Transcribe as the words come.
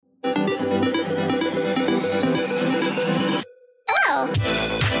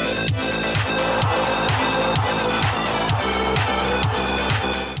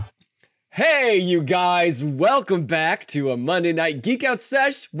Hey, you guys, welcome back to a Monday Night Geek Out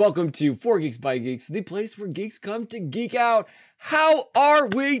Sesh. Welcome to 4 Geeks by Geeks, the place where geeks come to geek out. How are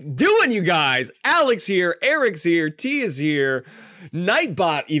we doing, you guys? Alex here, Eric's here, T is here.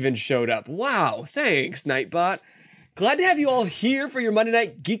 Nightbot even showed up. Wow, thanks, Nightbot. Glad to have you all here for your Monday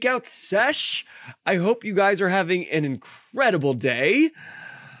Night Geek Out Sesh. I hope you guys are having an incredible day.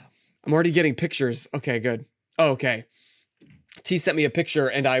 I'm already getting pictures. Okay, good. Oh, okay. T sent me a picture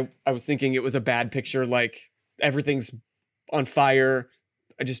and I was thinking it was a bad picture, like everything's on fire.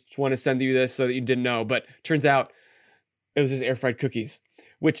 I just want to send you this so that you didn't know, but turns out it was just air fried cookies.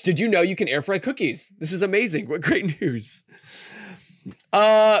 Which, did you know you can air fry cookies? This is amazing. What great news.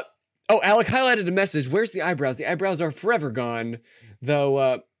 Oh, Alec highlighted a message. Where's the eyebrows? The eyebrows are forever gone.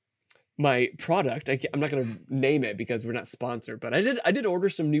 Though my product, I'm not going to name it because we're not sponsored, but I did order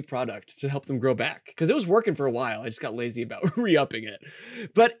some new product to help them grow back because it was working for a while. I just got lazy about re-upping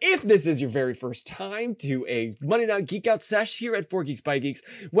it. But if this is your very first time to a Monday Night Geek Out Sesh here at 4 Geeks by Geeks,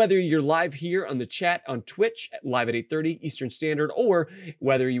 whether you're live here on the chat on Twitch live at 8:30 Eastern Standard, or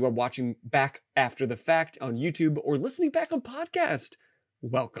whether you are watching back after the fact on YouTube or listening back on podcast,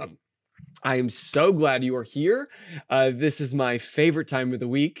 welcome. I am so glad you are here. This is my favorite time of the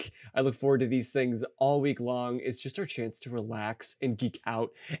week. I look forward to these things all week long. It's just our chance to relax and geek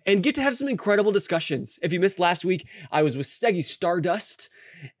out and get to have some incredible discussions. If you missed last week, I was with Steggy Stardust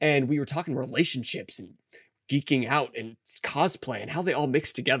and we were talking relationships and geeking out and cosplay and how they all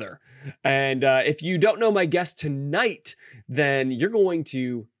mix together. And if you don't know my guest tonight, then you're going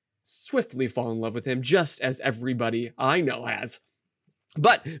to swiftly fall in love with him, just as everybody I know has.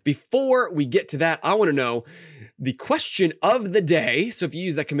 But before we get to that, I want to know the question of the day. So if you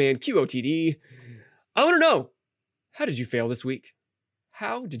use that command QOTD, I want to know, how did you fail this week?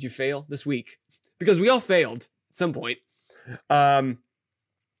 How did you fail this week? Because we all failed at some point.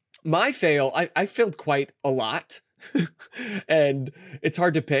 My fail, I failed quite a lot. And it's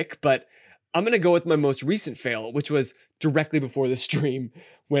hard to pick, but I'm going to go with my most recent fail, which was directly before the stream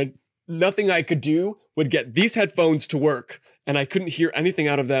when nothing I could do would get these headphones to work, and I couldn't hear anything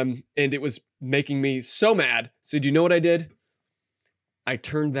out of them, and it was making me so mad. So do you know what I did? I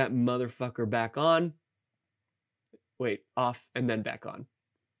turned that motherfucker back on. Wait, off and then back on.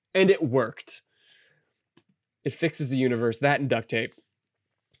 And it worked. It fixes the universe, that and duct tape.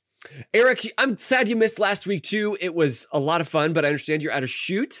 Eric, I'm sad you missed last week too. It was a lot of fun, but I understand you're out of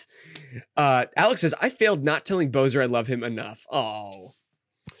shoot. Alex says, I failed not telling Bozer I love him enough. Oh.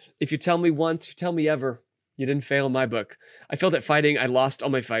 If you tell me once, you tell me ever. You didn't fail in my book. I failed at fighting. I lost all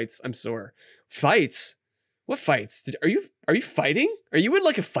my fights. I'm sore. Fights? What fights? Are you fighting? Are you in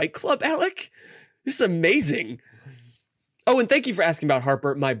like a fight club, Alec? This is amazing. Oh, and thank you for asking about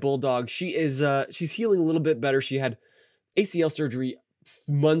Harper, my bulldog. She's healing a little bit better. She had ACL surgery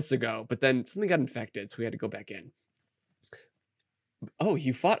months ago, but then something got infected, so we had to go back in. Oh,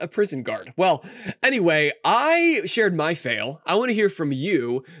 you fought a prison guard. Well, anyway, I shared my fail. I want to hear from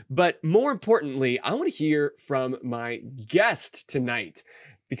you, but more importantly, I want to hear from my guest tonight.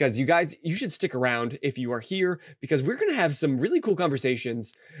 Because you guys, you should stick around if you are here, because we're going to have some really cool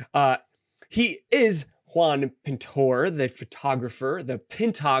conversations. He is Juan Pintor, the photographer, the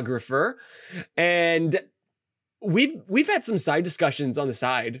pintographer, and we've had some side discussions on the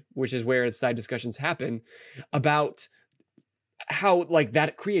side, which is where the side discussions happen, about how like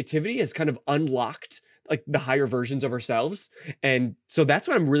that creativity has kind of unlocked like the higher versions of ourselves. And so that's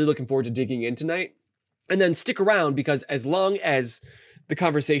what I'm really looking forward to digging in tonight. And then stick around, because as long as the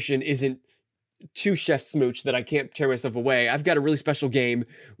conversation isn't too chef smooch that I can't tear myself away, I've got a really special game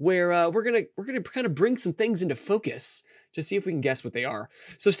where we're gonna kind of bring some things into focus to see if we can guess what they are.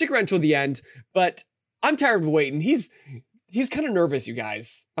 So stick around till the end. But I'm tired of waiting. He's kind of nervous, you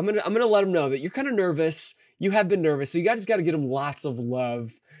guys. I'm gonna let him know that you're kind of nervous. You have been nervous, so you guys got to get him lots of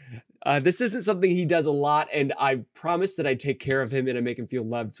love. This isn't something he does a lot, and I promised that I'd take care of him and I make him feel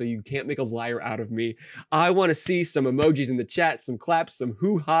loved, so you can't make a liar out of me. I want to see some emojis in the chat, some claps, some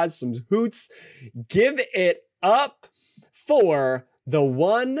hoo-has, some hoots. Give it up for the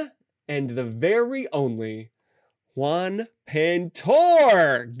one and the very only Juan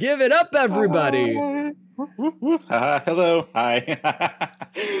Pintor. Give it up, everybody. Hello. Hi.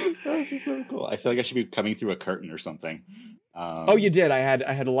 This is so cool. I feel like I should be coming through a curtain or something. Oh, you did. I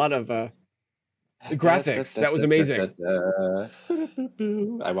had a lot of graphics. That was amazing.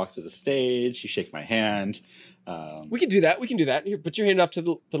 I walk to the stage. You shake my hand. We can do that. Here, put your hand off to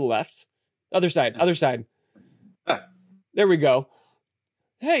the left. Other side. Ah. There we go.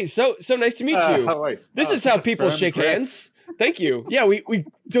 Hey, so nice to meet you. How are you? This is how people shake hands. Thank you. Yeah, we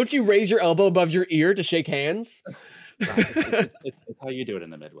don't you raise your elbow above your ear to shake hands? It's how you do it in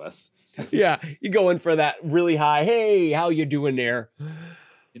the Midwest. Yeah, you go in for that really high. Hey, how you doing there?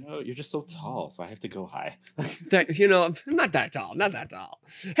 You're just so tall, so I have to go high. I'm not that tall, not that tall.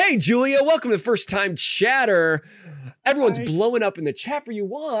 Hey, Julia, welcome to First Time Chatter. Everyone's Hi. blowing up in the chat for you,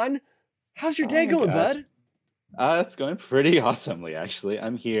 Juan. How's your day Oh my going, gosh. bud? It's going pretty awesomely, actually.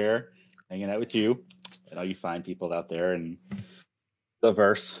 I'm here hanging out with you and all you fine people out there in the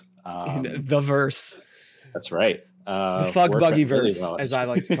verse. In the verse, That's right. the Fug Work Buggy went really verse, well, as I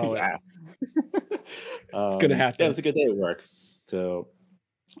like to call it. yeah. It's gonna Yeah, happen. it was a good day at work. So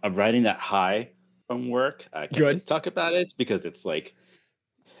I'm riding that high from work. I can't Good. really talk about it because it's like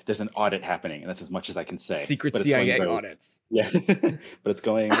there's an audit happening, and that's as much as I can say. Secret But it's going CIA very- audits. Yeah, but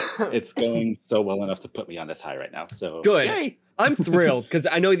it's going so well enough to put me on this high right now. So Good. yay. I'm thrilled because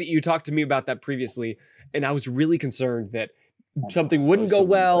I know that you talked to me about that previously, and I was really concerned that something it's wouldn't always go so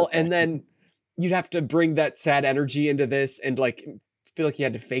well, embarrassing. and then you'd have to bring that sad energy into this and like feel like you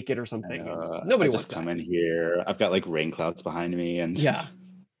had to fake it or something. Nobody I wants just that. come in here. I've got like rain clouds behind me, and Yeah.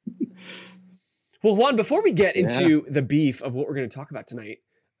 Well, Juan, before we get Yeah. into the beef of what we're going to talk about tonight,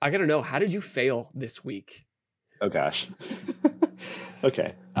 I got to know, how did you fail this week? Oh gosh.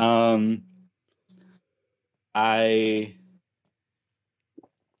 Okay. I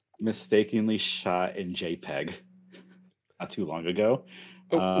mistakenly shot in JPEG not too long ago.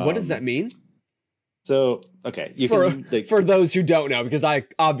 What does that mean? So okay, you For, can like, for those who don't know, because I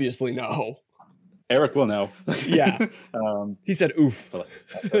obviously know. Eric will know. Yeah. He said oof.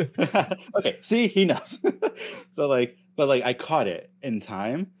 Okay, see, he knows. So but I caught it in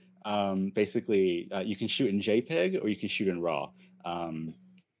time. Basically, you can shoot in JPEG or you can shoot in RAW.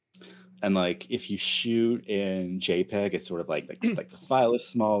 And like if you shoot in JPEG, it's sort of like just like the file is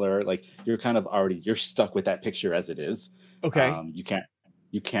smaller. Like you're stuck with that picture as it is. Okay.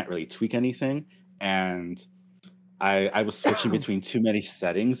 You can't really tweak anything. And I was switching between too many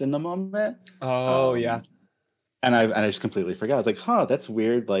settings in the moment. Oh, yeah. And I just completely forgot. I was like, huh, that's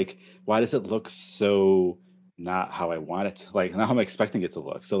weird. Like, why does it look so not how I want it to, like, not how I'm expecting it to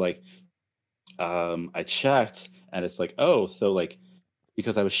look? So like I checked and it's like, oh, so like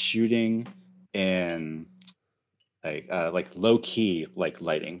because I was shooting in like low key like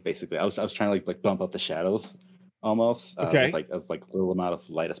lighting, basically. I was trying to like bump up the shadows almost Okay. with like as like little amount of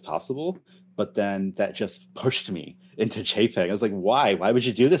light as possible. But then that just pushed me into JPEG. I was like, why? Why would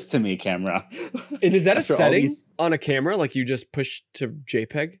you do this to me, camera? And is that a After all setting these- on a camera? Like you just push to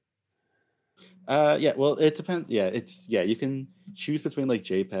JPEG? Yeah, well, it depends. Yeah, you can choose between like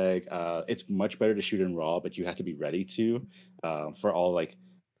JPEG. It's much better to shoot in RAW, but you have to be ready to for all like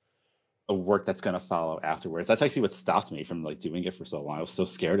a work that's gonna follow afterwards. That's actually what stopped me from like doing it for so long. I was so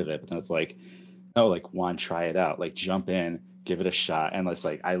scared of it, but then it's like, no, like Juan, try it out. Like jump in, give it a shot. And it's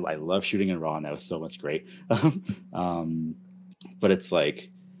like I love shooting in RAW, and that was so much great. But it's like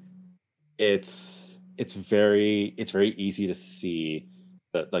it's very easy to see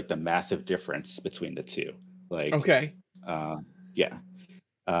the massive difference between the two. Like Okay. yeah.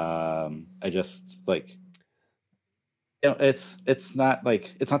 I just like it's not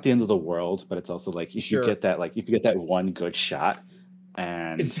like it's not the end of the world, but it's also like if Sure. you get that one good shot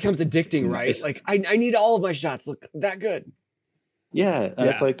and It becomes addicting, right? it's- Like I need all of my shots look that good. yeah, and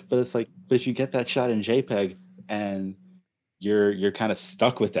Yeah. but if you get that shot in JPEG and you're kind of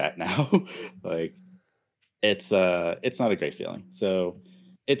stuck with that now, like it's not a great feeling. So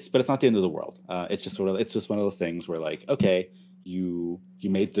but it's not the end of the world. It's just one of those things where like, okay, you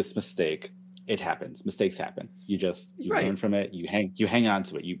made this mistake. It happens. Mistakes happen. You Right. learn from it. You hang on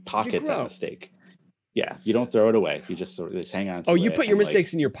to it. You pocket that grow. mistake. Yeah, you don't throw it away. You just sort of just hang on to it. Oh, you put your and, like,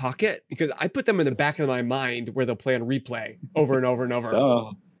 mistakes in your pocket? Because I put them in the back of my mind where they'll play on replay over and over and over.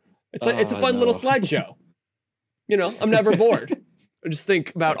 oh, It's a oh, fun little no. slideshow. I'm never bored. I just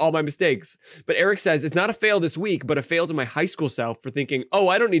think about all my mistakes. But Eric says it's not a fail this week, but a fail to my high school self for thinking, oh,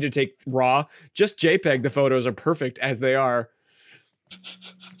 I don't need to take RAW, just JPEG. The photos are perfect as they are.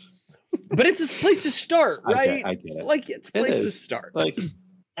 But it's a place to start, right? I get it. Like it's a It place to is. start. Like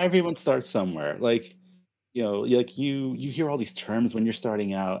everyone starts somewhere. Like you hear all these terms when you're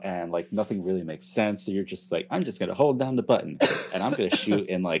starting out, and like nothing really makes sense. So you're just like, I'm just gonna hold down the button, and I'm gonna shoot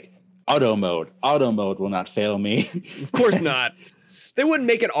in like auto mode. Auto mode will not fail me. Of course not. They wouldn't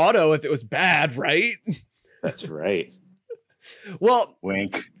make it auto if it was bad, right? That's right. Well,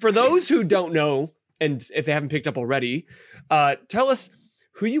 Wink. for those who don't know, and if they haven't picked up already, tell us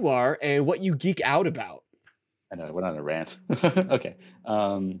who you are and what you geek out about. I know we're on a rant. Okay.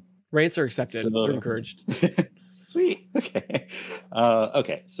 Rants are accepted. So- They're encouraged. Sweet. Okay.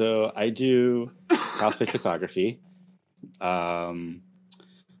 Okay. So I do cosplay photography. And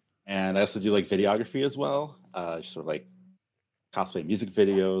I also do like videography as well. Just sort of like cosplay music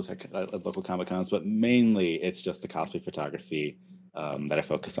videos at local comic cons, but mainly it's just the cosplay photography that I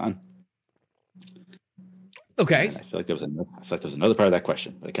focus on. Okay. And I feel like there was another part of that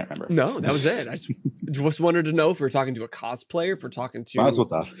question, but I can't remember. No, that was it. I just wanted to know if we're talking to a cosplayer, if we're talking Might as to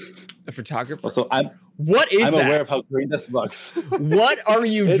well talk. a photographer. Also, What is I'm that? aware of how green this looks. What are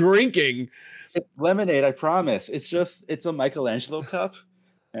you It's- drinking? It's lemonade, I promise. It's a Michelangelo cup,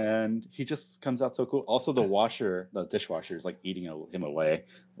 and he just comes out so cool. Also, the dishwasher is like eating him away,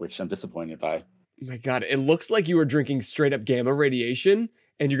 which I'm disappointed by. Oh my God, it looks like you were drinking straight up gamma radiation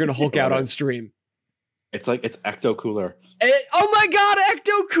and you're going to Hulk out on stream. It's like it's Ecto Cooler. Oh my God,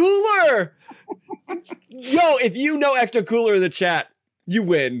 Ecto Cooler! Yo, if you know Ecto Cooler in the chat, you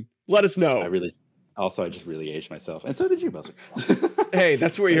win. Let us know. I just really aged myself, and so did you, Buzzer. Hey,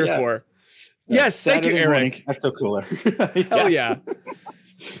 that's what we're here for. Yes, thank you, Saturday Eric. morning, Ecto Cooler. Hell Yes. yeah.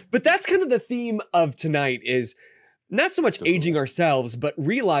 But that's kind of the theme of tonight is not so much aging ourselves, but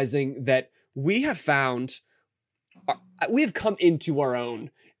realizing that we have come into our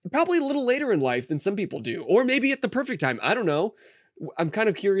own probably a little later in life than some people do, or maybe at the perfect time. I don't know. I'm kind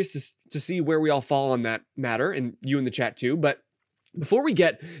of curious to see where we all fall on that matter, and you in the chat too. But before we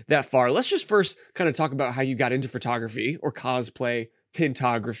get that far, let's just first kind of talk about how you got into photography or cosplay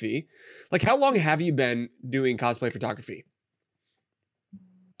pintography. Like, how long have you been doing cosplay photography?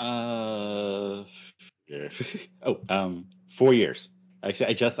 Yeah. 4 years. Actually,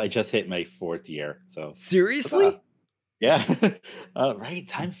 I just hit my 4th year. So Seriously? yeah. Right.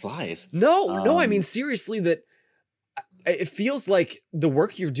 Time flies. No, I mean seriously. That it feels like the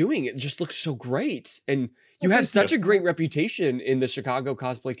work you're doing, it just looks so great, and you have such a great reputation in the Chicago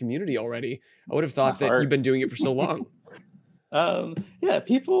cosplay community already. I would have thought that you've been doing it for so long. Yeah,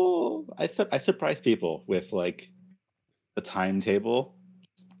 I surprise people with like the timetable.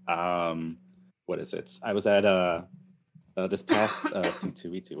 What is it? I was at this past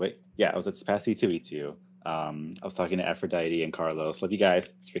C2E2. I was at this past C2E2. I was talking to Aphrodite and Carlos. Love you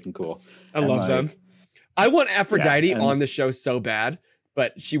guys. It's freaking cool. I love them. I want Aphrodite and- on the show so bad,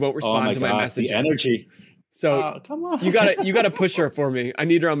 but she won't respond to my messages. The energy. So come on. you gotta push her for me. I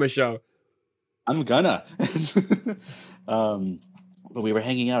need her on my show. I'm gonna. But we were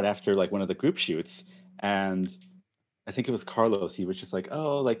hanging out after like one of the group shoots, and I think it was Carlos. He was just like,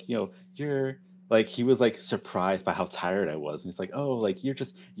 "Oh, like you're like," he was like surprised by how tired I was, and he's like, "Oh, like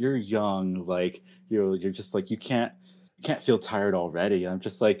you're young, like you're just like you can't feel tired already." And I'm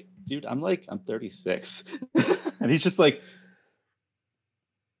just like, "Dude, I'm 36," and he's just like,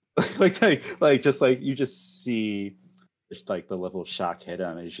 just like you just see. Just like the level of shock hit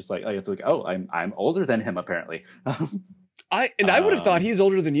him, and he's just like, it's like, oh, I'm older than him apparently. I would have thought he's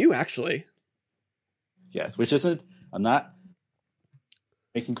older than you, actually. Yes, which isn't. I'm not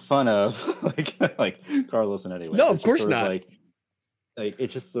making fun of like Carlos in any way. No, of course not. Like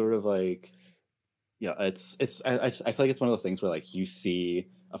it's just sort of like, it's. I feel like it's one of those things where like you see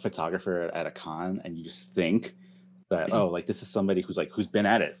a photographer at a con and you just think that, oh, like this is somebody who's been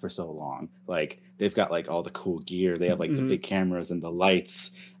at it for so long. Like they've got like all the cool gear. They have like the big cameras and the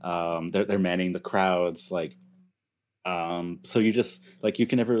lights. They're manning the crowds. Like, so you just like you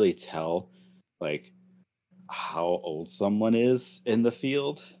can never really tell like how old someone is in the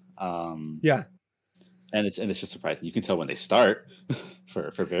field. Yeah, and it's just surprising. You can tell when they start for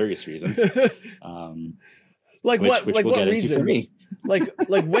various reasons. Like which what we'll get reasons? into for me.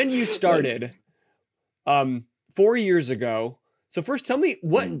 like when you started 4 years ago. So first tell me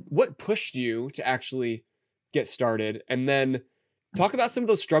what pushed you to actually get started, and then talk about some of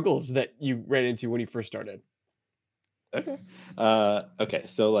those struggles that you ran into when you first started. Okay. Okay.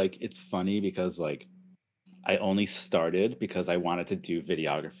 So like it's funny because like I only started because I wanted to do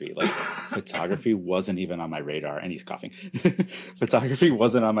videography. Like photography wasn't even on my radar, and he's coughing. Photography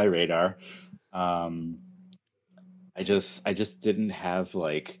wasn't on my radar. I just didn't have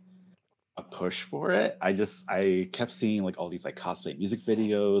like a push for it. I kept seeing like all these like cosplay music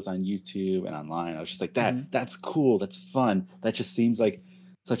videos on YouTube and online. I was just like, that's cool, that's fun. That just seems like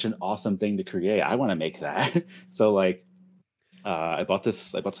such an awesome thing to create. I want to make that. So like I bought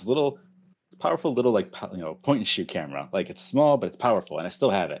this little powerful little like point and shoot camera. Like it's small but it's powerful, and I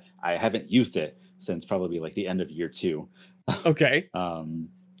still have it. I haven't used it since probably like the end of year 2. Okay.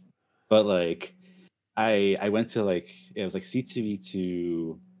 But like I went to like it was like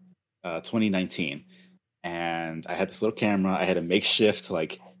C2E2 2019, and I had this little camera. I had a makeshift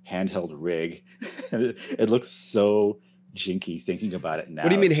like handheld rig. And it looks so jinky thinking about it now. What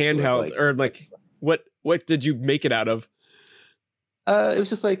do you mean It's sort of handheld? like- Or like what did you make it out of? It was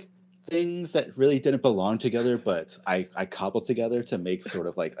just like things that really didn't belong together, but I cobbled together to make sort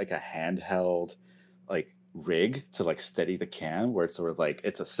of like a handheld, like rig to like steady the cam, where it's sort of like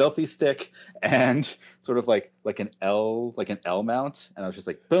it's a selfie stick and sort of like an L mount, and I was just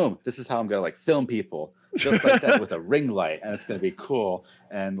like, boom, this is how I'm gonna like film people just like that with a ring light, and it's gonna be cool.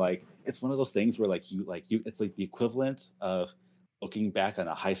 And like it's one of those things where like you it's like the equivalent of looking back on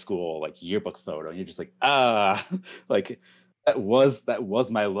a high school like yearbook photo, and you're just like, ah, like that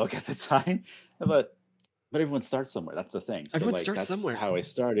was my look at the time. but but everyone starts somewhere. That's the thing. So Everyone like starts that's somewhere. how I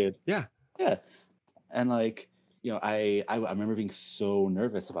started. Yeah. Yeah. And like, I remember being so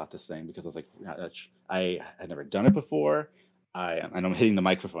nervous about this thing because I was like, I had never done it before. And I'm hitting the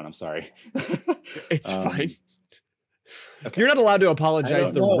microphone. I'm sorry. It's fine. um, okay. You're not allowed to I apologize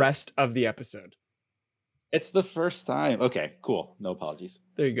don't the know. rest of the episode. It's the first time. Okay, cool. No apologies,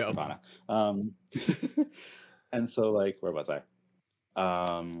 There you go. Ivana. Um, and so like, where was I?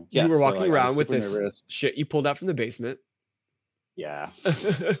 You Yeah. were So walking like, I was around with super this nervous. shit you pulled out from the basement. Yeah.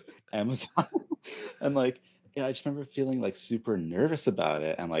 Amazon. And like, yeah, I just remember feeling like super nervous about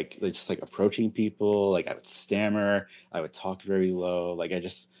it, and like just like approaching people. Like I would stammer, I would talk very low. Like I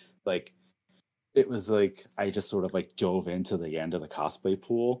just like it was like I just sort of like dove into the end of the cosplay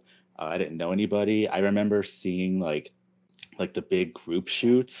pool. I didn't know anybody. I remember seeing like the big group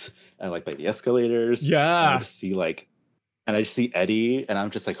shoots and like by the escalators, and Yeah. I just see Eddie, and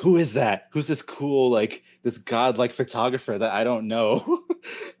I'm just like, who is that? Who's this cool, like this godlike photographer that I don't know?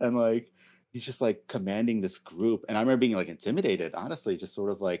 And like he's just like commanding this group. And I remember being like intimidated, honestly, just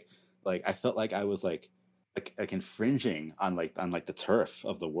sort of like I felt like I was like infringing on like the turf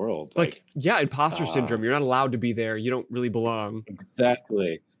of the world. Like, yeah, imposter Uh syndrome. You're not allowed to be there. You don't really belong.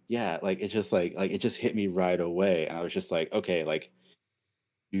 exactly. Yeah, like it just like it just hit me right away. And I was just like, okay, like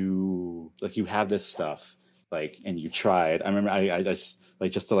you have this stuff, like, and you tried. I remember I just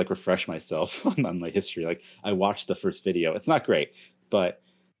like just to like refresh myself on my history, like I watched the first video. It's not great, but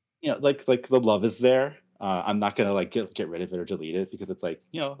like the love is there. I'm not gonna like get rid of it or delete it, because it's like,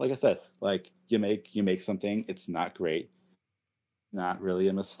 like I said, like you make something, it's not great, not really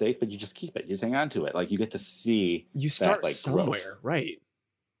a mistake, but you just keep it, you just hang on to it, like you get to see You that start like growth. somewhere, right?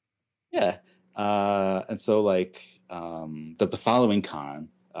 Yeah. And so like the following con,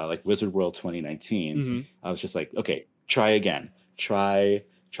 like Wizard World 2019, Hmm. I was just like, okay, try again. Try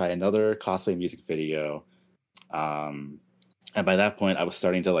another cosplay music video. Um and by that point I was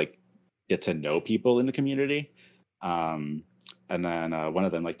starting to like get to know people in the community. Um and then one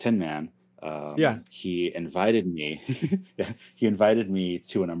of them, like Tin Man, Yeah. he invited me yeah, he invited me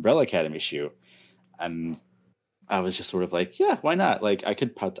to an Umbrella Academy shoot. And I was just sort of like, yeah, why not? Like I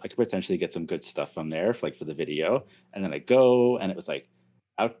could potentially get some good stuff from there, like for the video. And then I go, and it was like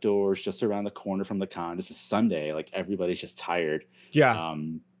outdoors, just around the corner from the con. This is Sunday, like everybody's just tired. Yeah.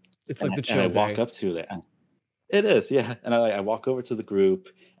 Um, It's and like I, the and I chill walk day. up to it. And it is, yeah. And I walk over to the group,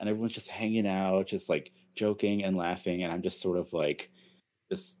 and everyone's just hanging out, just like joking and laughing, and I'm just sort of like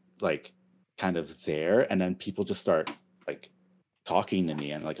just like kind of there. And then people just start like talking to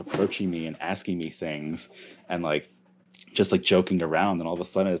me and like approaching me and asking me things, and like just like joking around. And all of a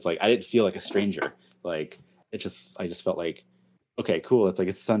sudden it's like I didn't feel like a stranger. Like I just felt like, okay, cool, it's like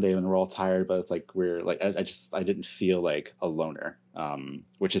it's Sunday and we're all tired, but it's like we're like I didn't feel like a loner.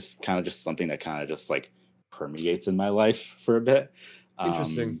 Which is kind of just something that kind of just like permeates in my life for a bit.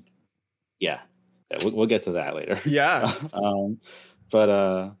 Interesting. um yeah, we'll get to that later. Yeah. um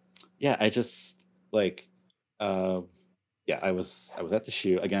but yeah, I just like uh yeah, I was at the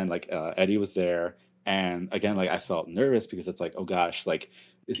shoot again. Like Eddie was there, and again, like I felt nervous because it's like, oh gosh, like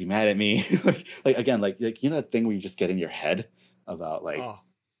is he mad at me? Like again, like that thing where you just get in your head about like Oh,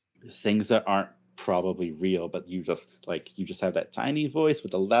 things that aren't probably real, but you just have that tiny voice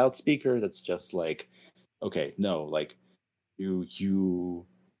with a loudspeaker that's just like, okay, no, like you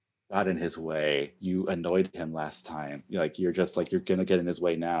got in his way, you annoyed him last time, like you're just like you're gonna get in his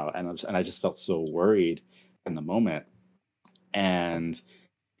way now. And I just felt so worried in the moment. And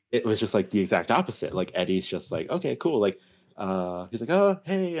it was just like the exact opposite. Like Eddie's just like, okay, cool. Like, he's like, oh,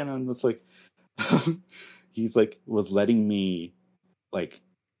 hey, and I'm just like, he's like, was letting me like,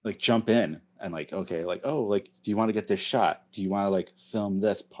 jump in and like, okay, like, oh, like, do you want to get this shot? Do you want to like film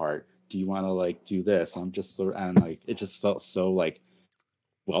this part? Do you want to like do this? I'm just sort of, and like, it just felt so like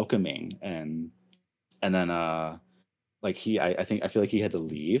welcoming. And then, like I think I feel like he had to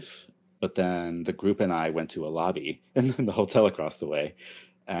leave, but then the group and I went to a lobby in the hotel across the way.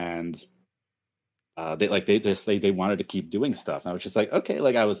 And they wanted to keep doing stuff. And I was just like, okay,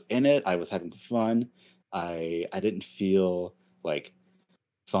 like I was in it, I was having fun. I didn't feel like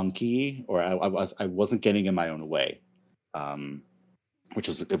funky, or I wasn't getting in my own way. Um which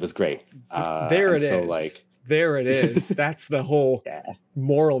was it was great. there And it so is. like There it is. That's the whole yeah.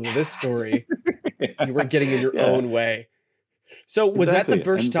 moral to this story. You weren't getting in your Yeah, own way. So was that the exactly.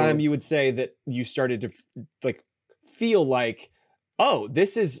 first And time so you would say that you started to like feel like, oh,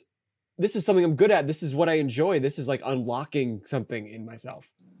 this is something I'm good at. This is what I enjoy. This is like unlocking something in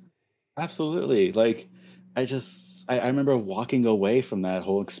myself. absolutely, like I remember walking away from that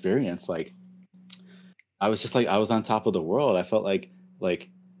whole experience. Like I was just like I was on top of the world. I felt like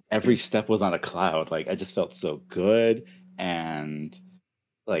every step was on a cloud. Like I just felt so good and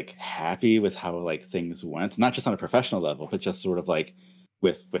like happy with how like things went, not just on a professional level, but just sort of like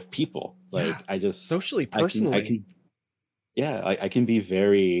with people. Yeah. Like I just Socially, I personally. can yeah, I can be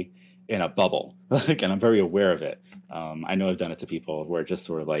very in a bubble, like, and I'm very aware of it. I know I've done it to people where just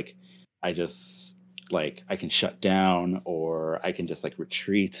sort of like I just like I can shut down or I can just like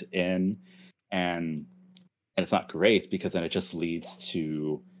retreat in, and and it's not great because then it just leads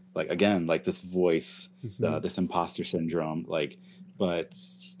to like again like this voice, Mhm. this imposter syndrome, like, but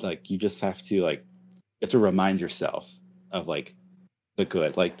like you just have to like you have to remind yourself of like the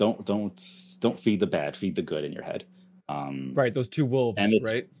good, like don't feed the bad, feed the good in your head. um Right, those two and wolves, it's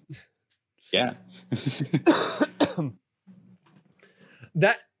right? yeah.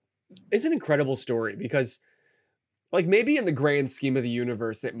 That is an incredible story because like maybe in the grand scheme of the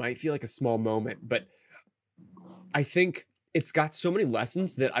universe it might feel like a small moment, but I think it's got so many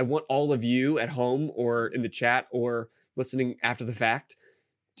lessons that I want all of you at home or in the chat or listening after the fact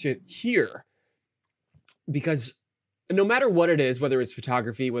to hear, because no matter what it is, whether it's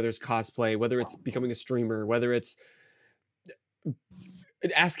photography, whether it's cosplay, whether it's becoming a streamer, whether it's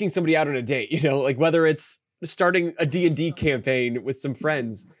asking somebody out on a date, like whether it's starting a D&D campaign with some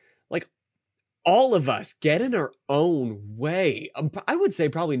friends, like all of us get in our own way. I would say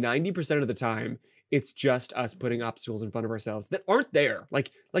probably 90% of the time it's just us putting obstacles in front of ourselves that aren't there.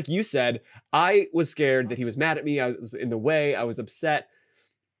 Like you said, I was scared that he was mad at me, I was in the way, I was upset,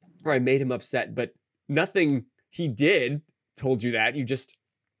 or I made him upset, but nothing he did told you that. You just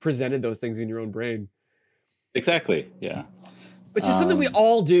presented those things in your own brain. Exactly, yeah. Which is something we um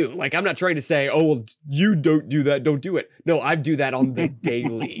all do. Like, I'm not trying to say, oh, well, you don't do that, don't do it. No, I do that on the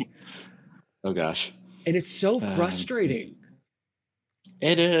daily. oh gosh. And it's so um, frustrating.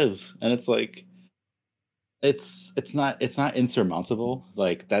 it is, and it's like it's not insurmountable.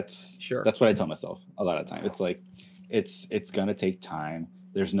 Like Sure. that's what I tell myself a lot of time. It's like it's gonna take time.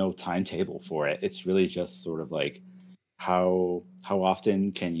 There's no timetable for it. It's really just sort of like how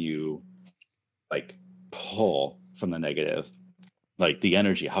often can you like pull from the negative, like the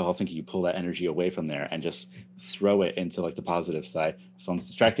energy, how often can you pull that energy away from there and just throw it into like the positive side. Phone's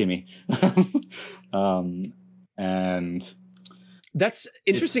distracting me. um and That's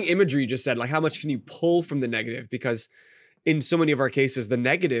interesting it's imagery you just said. Like, how much can you pull from the negative? Because in so many of our cases,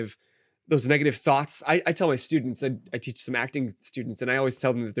 those negative thoughts, I tell my students, I teach some acting students, and I always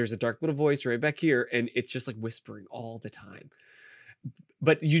tell them that there's a dark little voice right back here, and it's just like whispering all the time.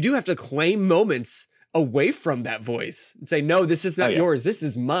 But you do have to claim moments away from that voice and say, no, this is oh not yeah, yours. This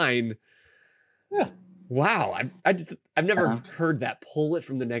is mine. yeah. Wow. I've never uh heard that. Pull it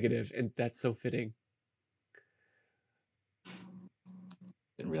from the negative, and that's so fitting.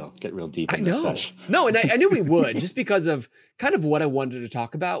 get real deep I in this know. sesh. No, and I knew we would just because of kind of what I wanted to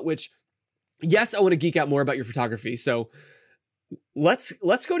talk about, which yes, I want to geek out more about your photography. So let's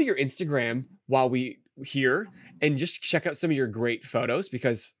go to your Instagram while we here and just check out some of your great photos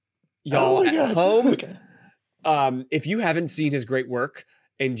because Oh y'all my at god. home, Okay. if you haven't seen his great work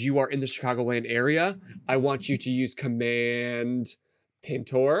and you are in the Chicagoland area, I want you to use Command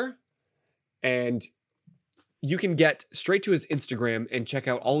Pintor, and you can get straight to his Instagram and check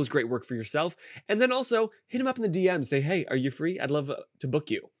out all his great work for yourself. And then also hit him up in the DM, say, hey, are you free? I'd love to book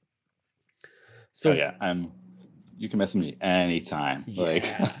you. Oh So, yeah, you can mess with me anytime. Like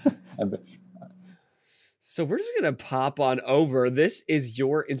yeah. I'm- So we're just going to pop on over. This is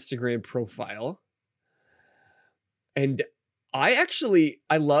your Instagram profile. And I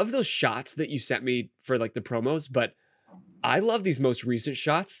love those shots that you sent me for like the promos, but I love these most recent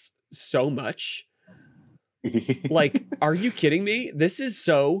shots so much. Like, are you kidding me? This is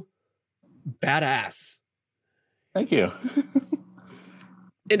so badass. thank you.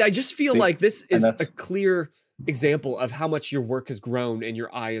 And I just feel See, like this and is a that's clear example of how much your work has grown and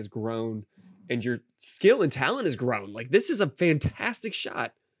your eye has grown and your skill and talent has grown. Like, this is a fantastic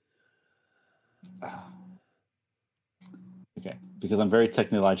shot. okay because I'm very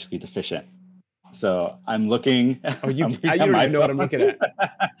technologically deficient. So I'm looking. Oh, I'm you looking at don't my even know what I'm looking at. phone.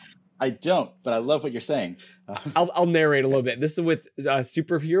 I don't, but I love what you're saying. I'll narrate a Okay. little bit. This is with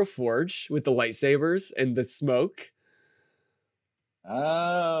Superhero Forge with the lightsabers and the smoke.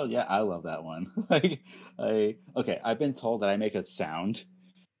 Oh yeah, I love that one. Like I okay, I've been told that I make a sound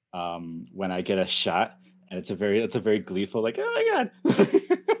when I get a shot, and it's a very gleeful like, oh my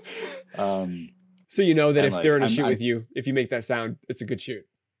god. So you know that And if they're like in a shoot I'm with you, if you make that sound, it's a good shoot.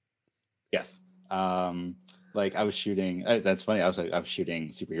 yes. Like I was shooting. That's funny. I was shooting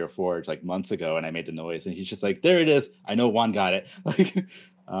Superhero Forge like months ago, and I made the noise, and he's just like, "There it is. I know Juan got it." Like,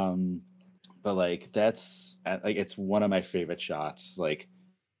 um, but like that's like it's one of my favorite shots like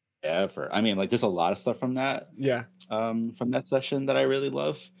ever. I mean, like there's a lot of stuff Yeah. from that session that I really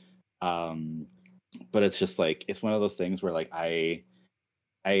love. Um, but it's just like it's one of those things where like I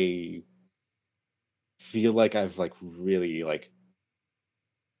feel like I've like really like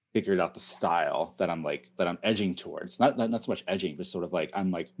figured out the style that I'm edging towards. Not so much edging, but sort of like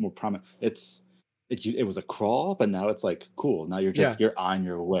I'm like more prominent. It was a crawl, but now it's like cool. Now Yeah. you're on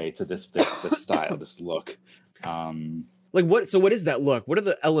your way to this style, this look. Um Like what? So what is that look? What are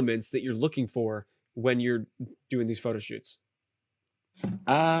the elements that you're looking for when you're doing these photo shoots?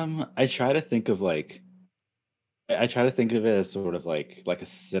 I try to think of like I try to think of it as sort of like a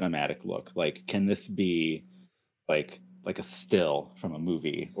cinematic look. Like, can this be like a still from a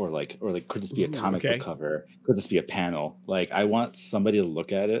movie, or like could this be a Ooh, comic book okay. cover? Could this be a panel? Like, I want somebody to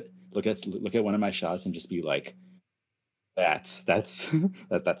look at it, look at one of my shots, and just be like, that's that's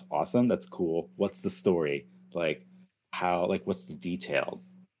awesome. That's cool. What's the story? Like, how like what's the detail?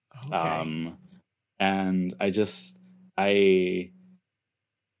 Okay. Um, and I just I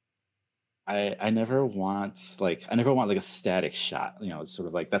I never want like a static shot. You know, it's sort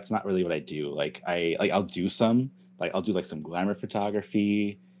of like that's not really what I do. I'll do some I'll do like some glamour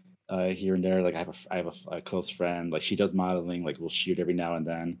photography here and there. Like I have a close friend, like she does modeling, like we'll shoot every now and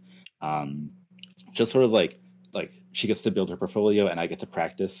then. Um just sort of like she gets to build her portfolio and I get to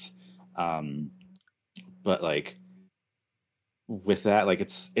practice. Um but like with that, like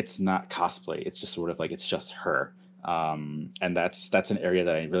it's not cosplay. It's just sort of like it's just her. And that's an area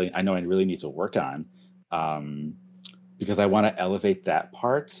that I know I really need to work on. Um, because I want to elevate that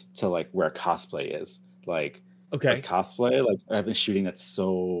part to like where cosplay is. Like with Okay. cosplay, like I've been shooting it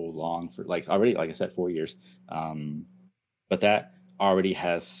so long for like already, like I said, 4 years. Um, but that already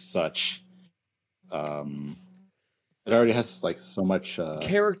has such um it already has like so much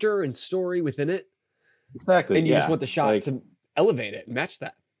Character and story within it, exactly, and you just yeah. want the shot Like to elevate it, match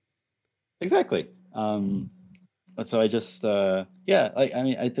that. exactly. And so I just yeah, like I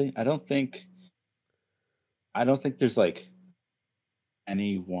mean I don't think there's like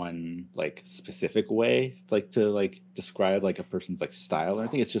any one like specific way like to like describe like a person's like style or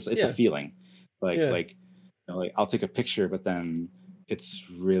anything. It's just it's a Yeah. feeling. Yeah. Like you know, like I'll take a picture, but then it's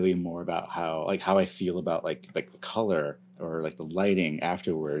really more about how I feel about like the color or like the lighting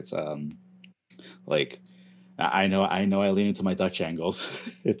afterwards. Like I know I lean into my Dutch angles.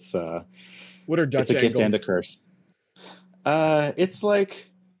 it's What are it's Dutch a gift and a angles? curse. It's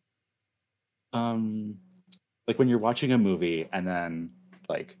um like when you're watching a movie and then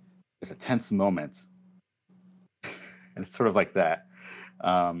like there's a tense moment and it's sort of like that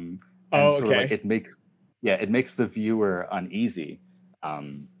and Oh, sort of like okay. it makes the viewer uneasy.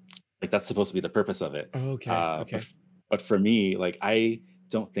 um like that's supposed to be the purpose of it. Okay. But Okay. but for me, like I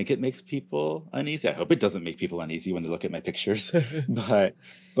don't think it makes people uneasy. I hope it doesn't make people uneasy when they look at my pictures. but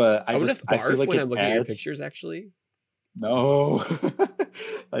but I want to I feel barf like when it I'm looking at your adds pictures, actually. no.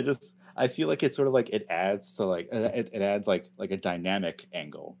 I feel like it's sort of like it adds to like it adds like a dynamic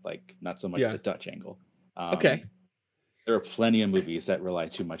angle, like not so much Yeah. the Dutch angle. Okay. Um, there are plenty of movies that rely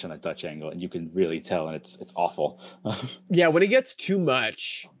too much on a Dutch angle, and you can really tell, and it's awful. Yeah, when it gets too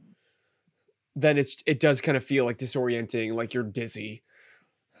much, then it does kind of feel like disorienting, like you're dizzy.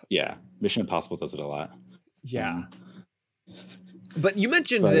 Yeah, Mission Impossible does it a lot. Yeah. Um, But you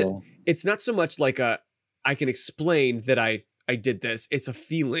mentioned but that it's not so much like a I can explain that I did this. It's a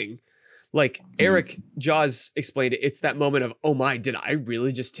feeling. Like mhm. Eric Jaws explained it. It's that moment of, oh my, did I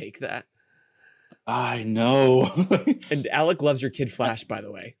really just take that? I know. And Alec loves your Kid Flash, by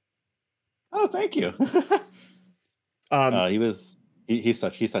the way. Oh, thank you. Um, He was he's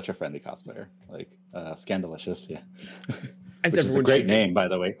such a friendly cosplayer, like Scandalicious, yeah, as which is a everyone great should be. name, by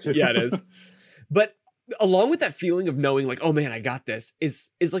the way, too. Yeah, it is. But along with that feeling of knowing, like, oh man, I got this, is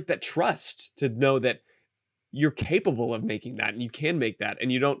like that trust to know that you're capable of making that and you can make that,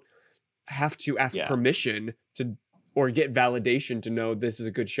 and you don't have to ask Yeah, permission to or get validation to know this is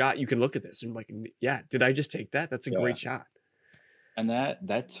a good shot. You can look at this and like, yeah, did I just take that? That's a yeah. great shot. And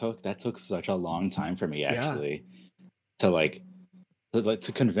that took such a long time for me Yeah. actually to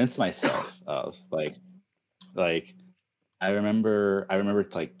to convince myself of like I remember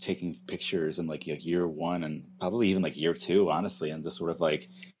like taking pictures in like year one and probably even like year two, honestly, and just sort of like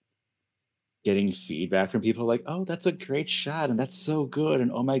getting feedback from people like, "Oh, that's a great shot, and that's so good,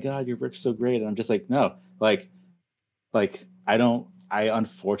 and oh my god, your work's so great." And I'm just like, "No, I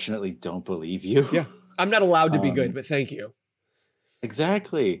unfortunately don't believe you." Yeah. I'm not allowed to be good, um, but thank you.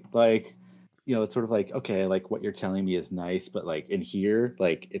 exactly. Like, it's sort of like, okay, like what you're telling me is nice, but like in here,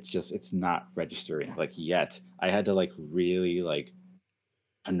 like it's not registering. Like yet, I had to like really like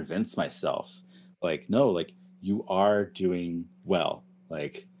convince myself, like, no, like you are doing well,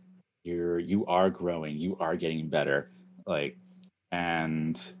 like you are growing, you are getting better, like,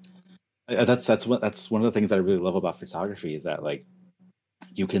 and that's one of the things that I really love about photography is that like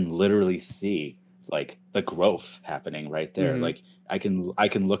you can literally see like the growth happening right there. Hmm. Like I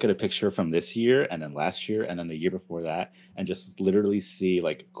can look at a picture from this year and then last year and then the year before that and just literally see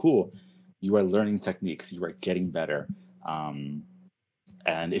like, cool, you are learning techniques, you are getting better. Um,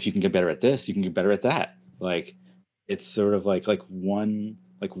 and if you can get better at this, you can get better at that. Like it's sort of like one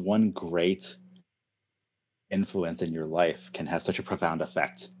great influence in your life can have such a profound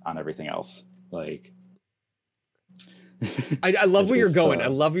effect on everything else. Like I love it's where you're it's going. I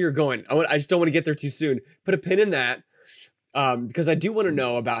love where you're going. I just don't want to get there too soon. Put a pin in that, because I do want to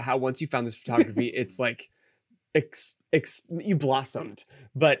know about how once you found this photography, it's like you blossomed.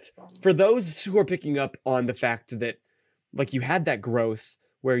 But for those who are picking up on the fact that like you had that growth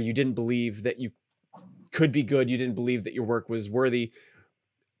where you didn't believe that you could be good, you didn't believe that your work was worthy.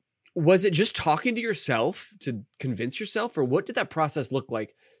 Was it just talking to yourself to convince yourself, or what did that process look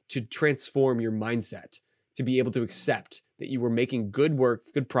like to transform your mindset to be able to accept that you were making good work,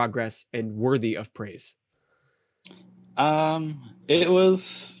 good progress, and worthy of praise? it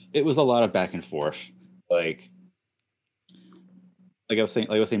was a lot of back and forth. Like like I was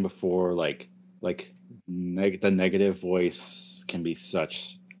saying before, the negative voice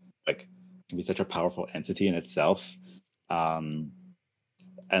like can be such a powerful entity in itself. Um,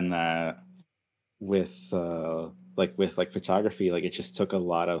 and that with photography, like it just took a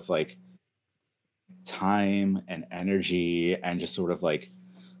lot of like time and energy and just sort of like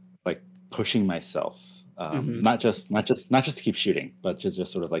pushing myself, Hmm. not just to keep shooting, but just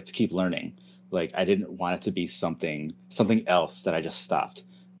sort of like to keep learning. Like I didn't want it to be something else that I just stopped.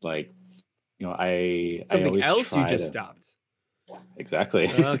 Like, I Something always else you try just to. stopped.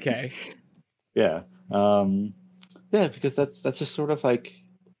 Exactly. Okay. Yeah. um yeah, because that's just sort of like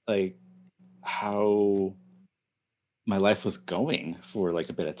how my life was going for like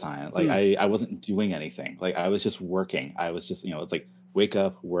a bit of time. Like Hmm. I wasn't doing anything. Like I was just working. I was just, it's like wake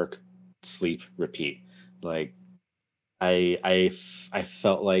up, work, sleep, repeat. Like I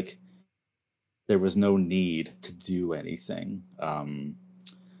felt like there was no need to do anything.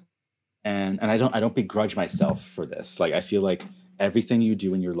 And I don't begrudge myself for this. Like I feel like everything you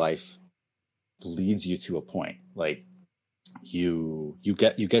do in your life leads you to a point. Like you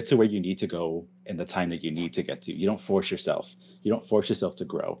get to where you need to go in the time that you need to get to. You don't force yourself. You don't force yourself to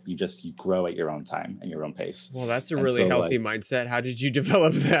grow. You grow at your own time and your own pace. Well, that's a And really so healthy like mindset. How did you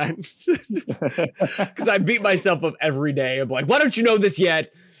develop that? Because I beat myself up every day. I'm like, why don't you know this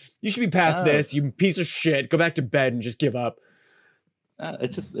yet? You should be past uh, this, you piece of shit. Go back to bed and just give up.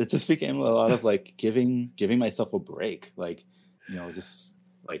 it just became a lot of like giving myself a break. Like, just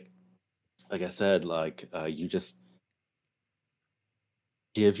like like I said, like you just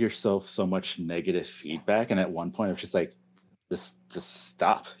give yourself so much negative feedback, and at one point I was just like, just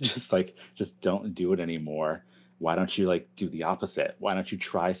stop. Just don't do it anymore. Why don't you like do the opposite? Why don't you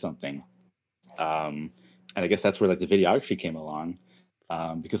try something? um and I guess that's where like the videography came along.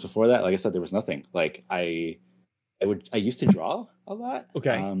 Because before that, like I said, there was nothing. Like I used to draw a lot.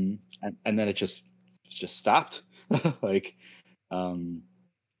 Okay. And then it just stopped. Like, um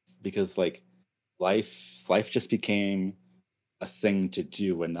because like life just became a thing to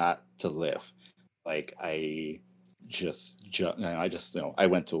do and not to live. Like I just, I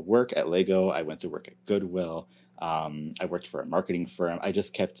went to work at Lego. I went to work at Goodwill. I worked for a marketing firm. I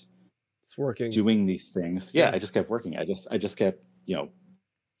just kept It's working. doing these things. Yeah, Yeah. I just kept working. I just kept,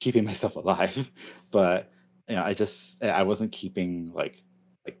 keeping myself alive. But I wasn't keeping like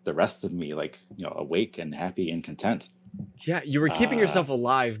the rest of me, like, awake and happy and content. Yeah. You were keeping Uh yourself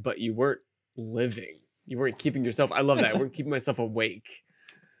alive, but you weren't living. You weren't keeping yourself. I love that. I exactly. weren't keeping myself awake.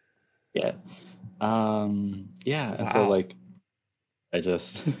 Yeah. Yeah, and so Wow. like I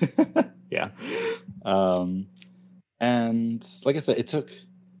just yeah. Um and like I said, it took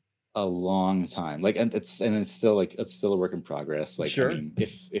a long time. Like, and it's still a work in progress. Like, I Sure. mean,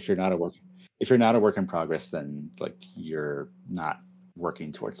 if you're not a work in progress, then like you're not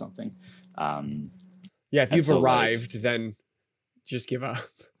working towards something. Um Yeah. If and you've so like arrived, then just give up.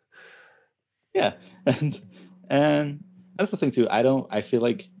 yeah. and and that's the thing too. I feel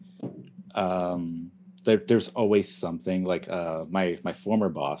like um, there's always something like my former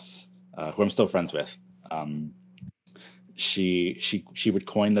boss, who I'm still friends with. Um, she would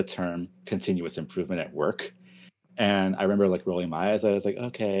coin the term continuous improvement at work, and I remember like rolling my eyes. I was like,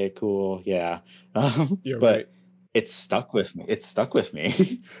 okay, cool, yeah, You're right. but it stuck with me. It stuck with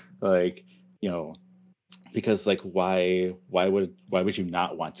me, like you know, because like why would you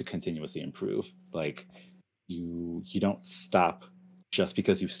not want to continuously improve? Like you don't stop just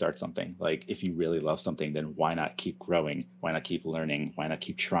because you start something. Like if you really love something, then why not keep growing? Why not keep learning? Why not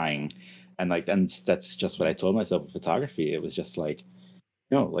keep trying? And like and that's just what I told myself with photography. It was just like,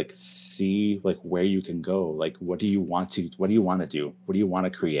 no, like see like where you can go. Like what do you want to do? What do you want to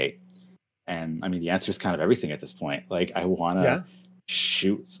create? And I mean the answer is kind of everything at this point. Like I wanna Yeah.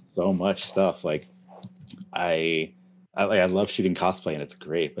 shoot so much stuff. Like I I love shooting cosplay and it's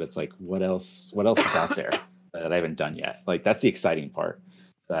great, but it's like what else is out there that I haven't done yet? Like that's the exciting part.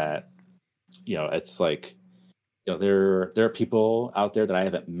 That it's like there are people out there that I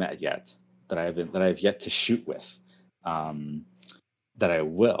haven't met yet, that I have yet to shoot with, um, that I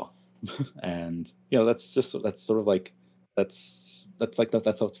will, and that's sort of like that's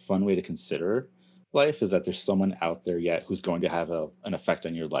a fun way to consider life, is that there's someone out there yet who's going to have an effect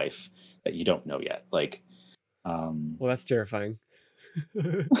on your life that you don't know yet. Like um, Well, that's terrifying.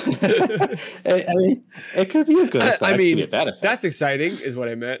 I mean, it could be a good I effect, it could be a mean, bad that's effect. exciting, is what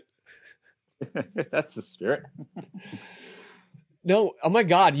I meant. That's the spirit. No, oh my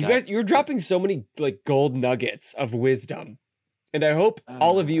God, you God, guys, you're dropping so many like gold nuggets of wisdom. And I hope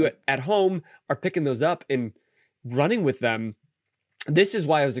all of you uh, at home are picking those up and running with them. This is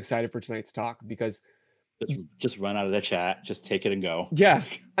why I was excited for tonight's talk because just run out of the chat, just take it and go. yeah,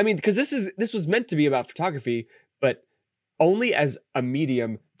 I mean, because this was meant to be about photography, but only as a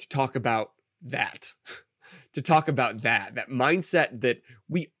medium to talk about that, to talk about that mindset that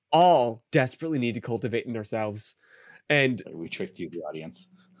we all desperately need to cultivate in ourselves. And We tricked you, the audience.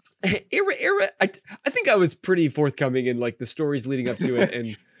 I think I was pretty forthcoming in like the stories leading up to it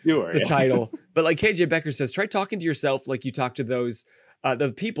and You were, the yeah. title. But like KJ Becker says, try talking to yourself like you talk to those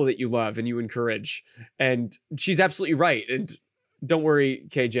the people that you love and you encourage. And she's absolutely right. And don't worry,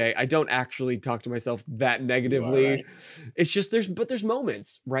 KJ, I don't actually talk to myself that You are negatively. right. It's just there's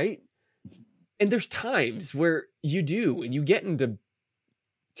moments, right? And there's times where you do, and you get into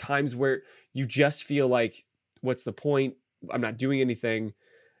times where you just feel like, what's the point? I'm not doing anything,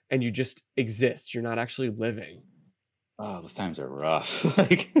 and you just exist. You're not actually living. Oh, those times are rough.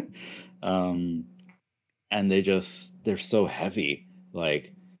 Like, um, and they're so heavy.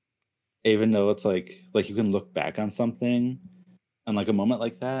 Like, even though it's like you can look back on something and like a moment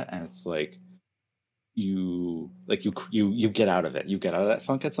like that, and it's like you get out of it. You get out of that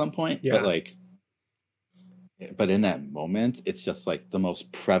funk at some point, but Yeah, like, but in that moment, it's just like the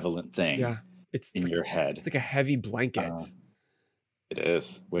most prevalent thing yeah. It's in like your head. it's like a heavy Uh, blanket. it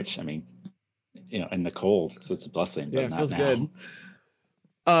is, which I mean, in the cold, so it's a blessing, Yeah, but it not feels good.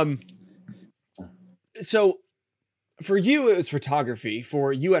 now. Um, so for you, it was photography.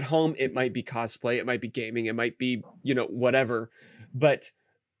 For you at home, it might be cosplay, it might be gaming, it might be, whatever. But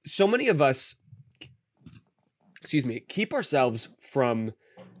so many of us, excuse me, keep ourselves from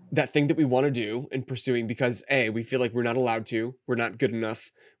that thing that we want to do and pursuing because A, we feel like we're not allowed to, we're not good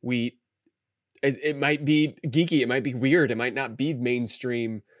enough. It might be geeky, it might be weird, it might not be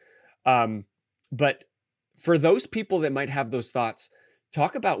mainstream. Um, but for those people that might have those thoughts,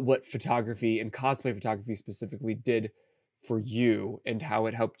 talk about what photography and cosplay photography specifically did for you and how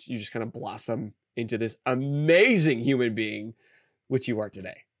it helped you just kind of blossom into this amazing human being, which you are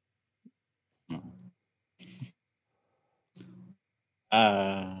today.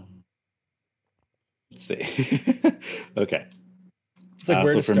 Uh, let's see. Okay. It's like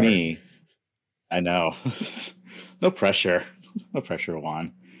where So to for start. me, I know, no pressure, no pressure,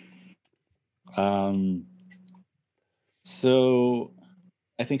 Juan. Um, so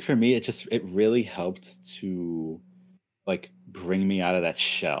I think for me, it really helped to like bring me out of that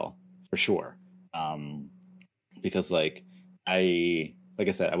shell for sure. Um, because like I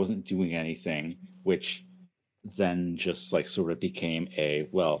said, I wasn't doing anything, which then just like sort of became a,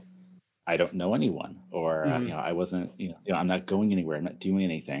 well, I don't know anyone, or Hmm. I wasn't, I'm not going anywhere, I'm not doing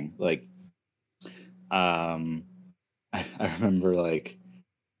anything. Like, um, I remember like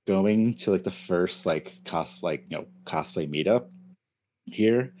going to like the first like cosplay meetup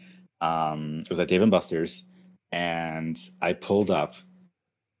here. It was at Dave and Buster's, and I pulled up.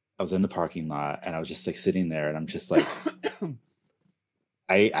 I was in the parking lot, and I was just like sitting there, and I'm just like,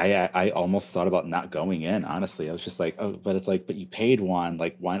 I almost thought about not going in. Honestly, I was just like, oh, but it's like, but you paid one,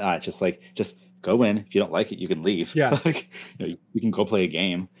 like, why not? Just go in. If you don't like it, you can leave. Yeah. Like, you can go play a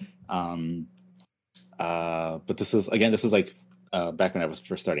game. Um, but this is like back when I was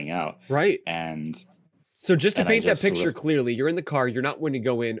first starting out, Right. and So just to I paint that just picture clearly, you're in the car, you're not wanting to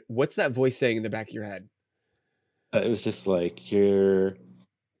go in. What's that voice saying in the back of your head? it was just you're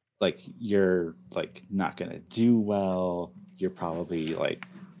like not gonna do well. You're probably like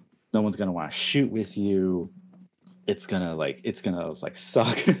no one's gonna want to shoot with you. It's gonna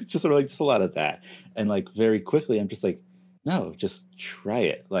suck. Just sort of like just a lot of that. And like very quickly I'm just like, no, just try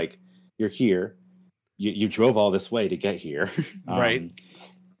it. Like you're here. You drove all this way to get here. Right.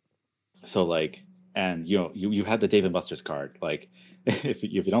 So like and you had the Dave and Buster's card. Like if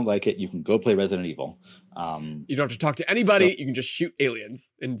you don't like it, you can go play Resident Evil. You don't have to talk to So anybody. You can just shoot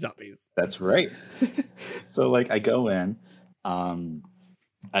aliens and zombies. that's right. So like I go in, um,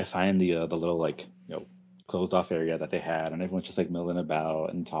 I find the little like closed off area that they had, and everyone's just like milling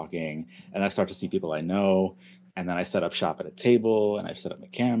about and talking. And I start to see people I know, and then I set up shop at a table, and I set up my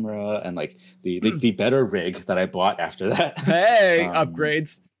camera and like the better rig that I bought after that. Hey, um,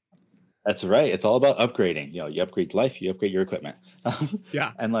 upgrades. that's right. It's all about upgrading. You upgrade life, you upgrade your equipment.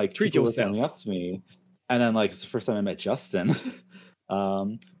 Yeah. And like Treat people were yourself. coming up to me, and then like it's the first time I met Justin,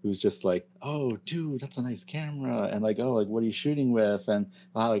 who's just like, "Oh, dude, that's a nice camera," and like, "Oh, like what are you shooting with?" And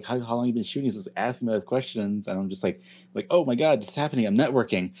like how long you been shooting? He's just asking me those questions, and I'm just like, "Oh my god, it's happening! I'm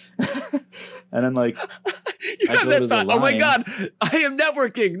networking." And then like You I have go that to the thought. Oh my line, God, I am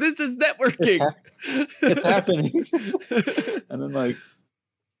networking. This is it's networking. it's happening. And then like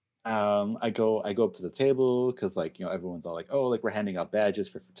I go up to the table because like everyone's all like, oh, like we're handing out badges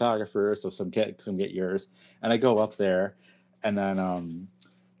for photographers, so some get yours. And I go up there, and then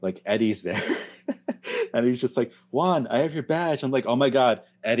like Eddie's there, and he's just like, Juan, I have your badge. I'm like, oh my god,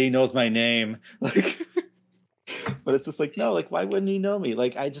 Eddie knows my name. Like, but it's just like, no, like why wouldn't he know me?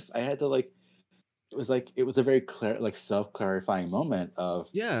 Like I had to like it was a very clear like self clarifying moment of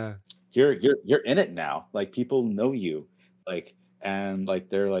Yeah. you're in it now. Like people know you, like and like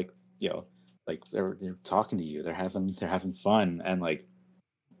they're like like they're talking to you. They're having fun, and like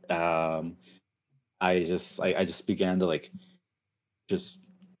um I just began to like just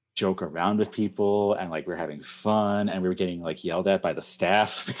joke around with people, and like we're having fun, and we were getting like yelled at by the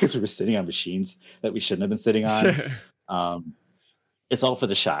staff because we were sitting on machines that we shouldn't have been sitting on. Um, it's all for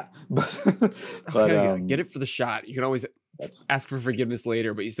the shot, but Okay, get it for the shot. You can always that's ask for forgiveness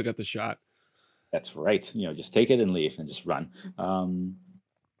later, but you still got the shot. that's right. Just take it and leave and just run.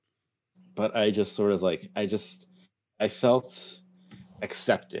 But I just sort of like I felt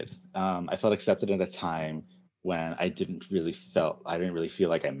accepted. I felt accepted at a time when I didn't really feel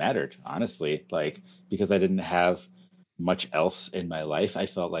like I mattered, honestly. Like because I didn't have much else in my life. I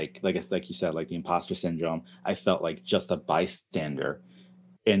felt like it's like you said, like the imposter syndrome. I felt like just a bystander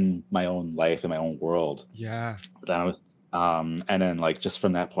in my own life, in my own world. Yeah. That I was, and then like just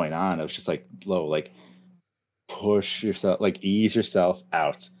from that point on, it was just like low, like push yourself, like ease yourself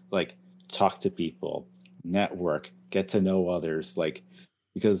out, like talk to people, network, get to know others, like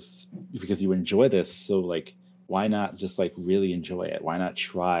because you enjoy this, so like why not just like really enjoy it? Why not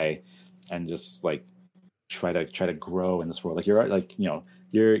try and just like try to grow in this world? Like you're like you're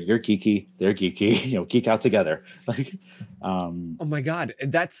geeky, they're geeky, geek out together. Like Oh my God.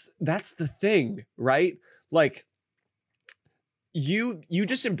 And that's the thing, right? Like you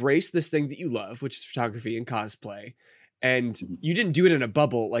just embrace this thing that you love, which is photography and cosplay. And mhm. you didn't do it in a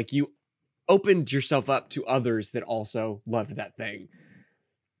bubble. Like you opened yourself up to others that also loved that thing.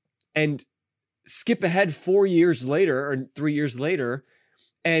 And skip ahead 4 years later or 3 years later,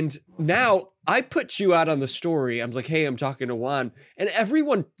 and now I put you out on the story. I'm like, hey, I'm talking to Juan, and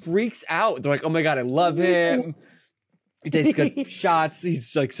everyone freaks out. They're like, oh my God, I love him. He takes good shots.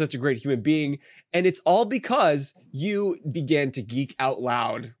 He's like such a great human being. And it's all because you began to geek out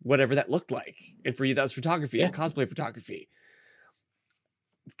loud, whatever that looked like. And for you, that was photography Yeah. and cosplay photography.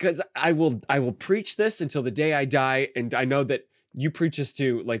 Because I will preach this until the day I die. And I know that you preach this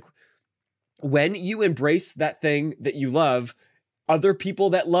too. Like when you embrace that thing that you love, other people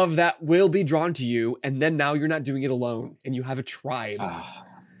that love that will be drawn to you. And then now you're not doing it alone and you have a tribe.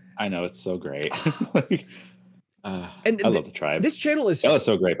 I know, it's so great. Like, And I love the tribe. this channel is That was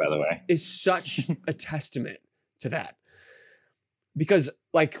so great, by the way. is such a testament to that. Because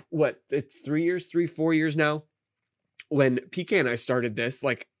like what, it's 4 years now. When PK and I started this,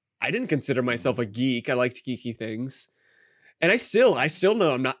 like I didn't consider myself a geek. I liked geeky things. And I still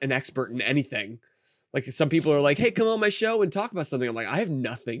know I'm not an expert in anything. Like some people are like, hey, come on my show and talk about something. I'm like, I have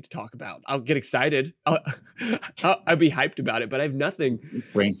nothing to talk about. I'll get excited. I'll be hyped about it, but I have nothing.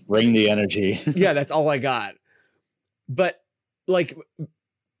 Bring the energy. Yeah, that's all I got. But like,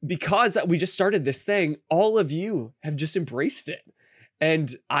 because we just started this thing, all of you have just embraced it.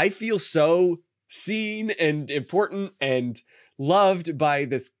 And I feel so seen and important and loved by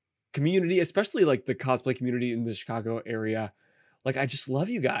this community, especially like the cosplay community in the Chicago area. Like, I just love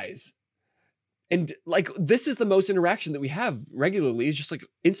you guys. And like, this is the most interaction that we have regularly. It's just like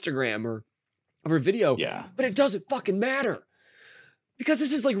Instagram or over video, Yeah. but it doesn't fucking matter because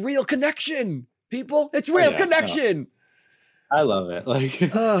this is like real connection, people. It's Oh real yeah. No, connection. I love it. Like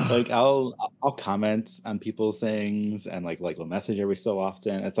Ugh, like I'll comment on people's things and like we'll message every so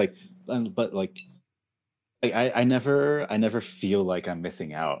often. It's like but like I never feel like I'm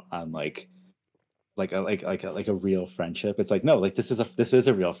missing out on like a real friendship. It's like no, like this is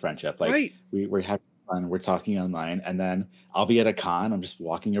a real friendship. Like right. we're having fun, we're talking online, and then I'll be at a con. I'm just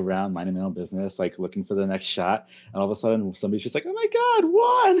walking around, minding my own business, like looking for the next shot, and all of a sudden somebody's just like, "Oh my god,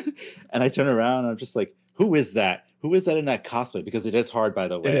 one!" And I turn around, and I'm just like, "Who is that? Who is that in that cosplay?" Because it is hard, by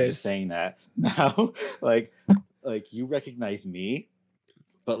the It way. I'm just is. saying that now. like like you recognize me,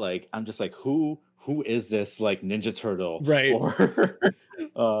 but like I'm just like who is this like Ninja Turtle Right.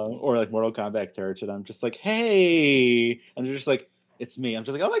 or like Mortal Kombat character? And I'm just like, hey, and they're just like, it's me. I'm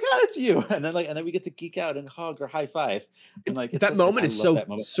just like, oh my god, it's you. And then we get to geek out and hug or high five, and like it's That such moment I is love so that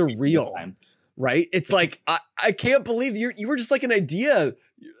moment every single surreal, time. right? It's like, I can't believe you were just like an idea,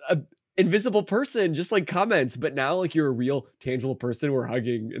 a invisible person, just like comments, but now like you're a real tangible person. We're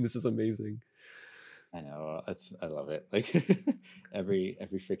hugging, and this is amazing. I know I love it. Like every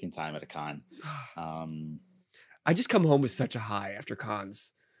freaking time at a con. Um, I just come home with such a high after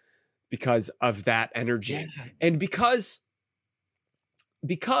cons because of that yeah, energy. And because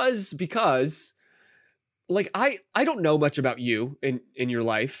like I don't know much about you in your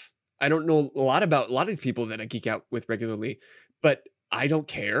life. I don't know a lot about a lot of these people that I geek out with regularly, but I don't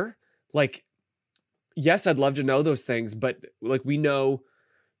care. Like, yes, I'd love to know those things, but like we know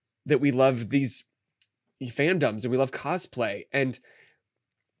that we love these fandoms and we love cosplay, and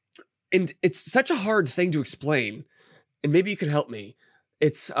it's such a hard thing to explain. And maybe you can help me.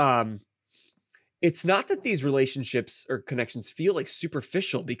 It's not that these relationships or connections feel like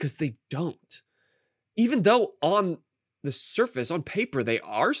superficial, because they don't. Even though on the surface, on paper, they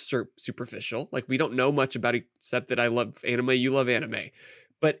are superficial. Like, we don't know much about it except that I love anime, you love anime.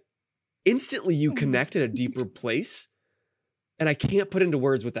 But instantly you connect at a deeper place. And I can't put into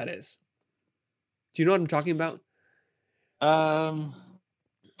words what that is. Do you know what I'm talking about? um,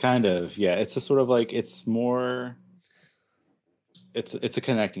 kind of. Yeah, it's a sort of like it's more. It's a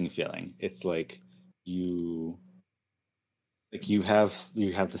connecting feeling. It's you you have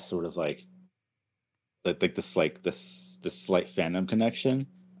this sort of this slight fandom connection,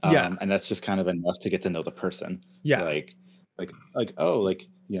 Yeah. and that's just kind of enough to get to know the person. Yeah. Like oh,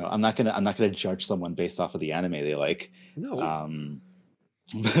 I'm not gonna judge someone based off of the anime they like, No. um,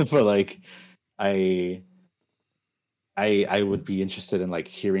 but like I I would be interested in like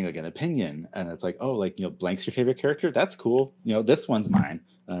hearing like an opinion, and it's like, oh, like blank's your favorite character. That's cool. This one's mine,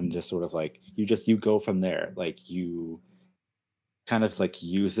 and just sort of like you go from there. Like you kind of like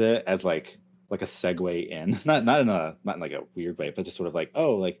use it as like a segue in, not in like a weird way, but just sort of like,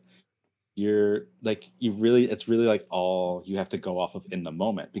 oh, like you really it's really like all you have to go off of in the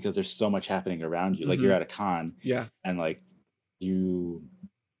moment because there's so much happening around you. Like you're Hmm. at a con, Yeah. and like you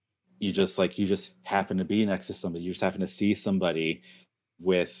you just happen to be next to somebody. You just happen to see somebody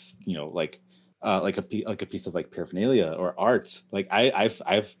with like a piece of like paraphernalia or art. Like I've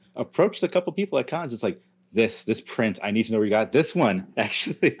approached a couple people at cons. It's like this print. I need to know where you got this one.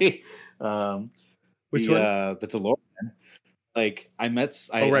 Actually, um, Which one? the DeLorean. Like I met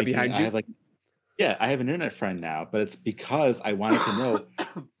Oh, right I behind have you. like yeah, I have an internet friend now, but it's because I wanted to know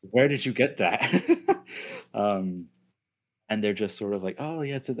where did you get that. um, and they're just sort of like, oh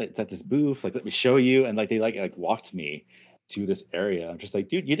yeah, it's at this booth. Like let me show you, and like they like walked me to this area. I'm just like,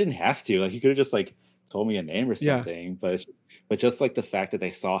 dude, you didn't have to. Like you could have just like told me a name or Yeah. something. But just like the fact that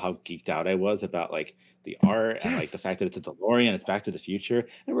they saw how geeked out I was about like the art and like the Yes. fact that it's a DeLorean, it's Back to the Future,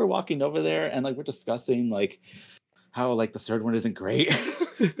 and we're walking over there and like we're discussing like how like the third one isn't great.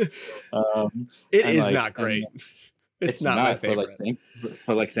 It um, and is like not and great. It's it's not my not, favorite.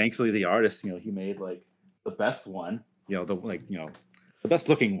 but like thankfully the artist, he made like the best one, the best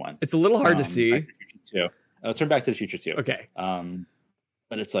looking one. It's a little hard to Back see. to the Future too. Let's turn Back to the Future too. Okay.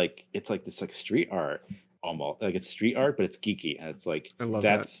 But it's like this like street art almost like it's street art, but it's geeky, and it's like I love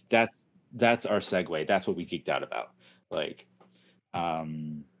that. that's our segue. That's what we geeked out about. Like,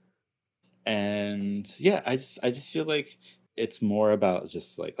 um, and yeah, I just feel like it's more about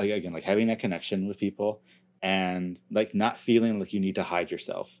just like again like having that connection with people and like not feeling like you need to hide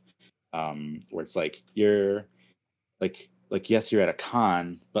yourself. Where it's like you're like yes, you're at a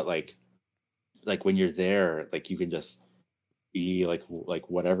con, but like when you're there, like you can just be like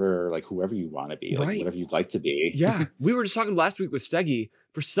whatever, like whoever you want to be, like Right. whatever you'd like to be. Yeah. We were just talking last week with Steggy.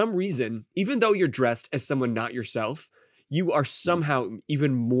 For some reason, even though you're dressed as someone not yourself, you are somehow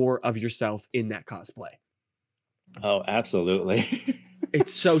even more of yourself in that cosplay. Oh, absolutely.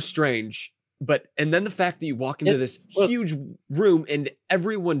 It's so strange. But and then the fact that you walk into It's this well, huge room and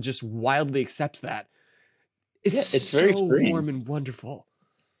everyone just wildly accepts that is yeah, it's very so freeing. warm and wonderful.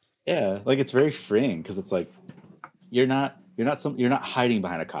 Yeah, like it's very freeing because it's like you're not hiding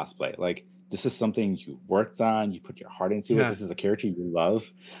behind a cosplay. Like this is something you worked on, you put your heart into it. Yeah. This is a character you love.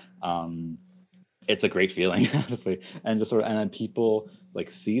 Um, it's a great feeling, honestly. And just sort of, and then people like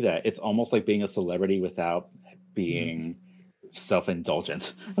see that. It's almost like being a celebrity without Mhm. being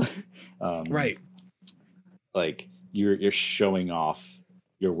self-indulgent. um, Right. like you're showing off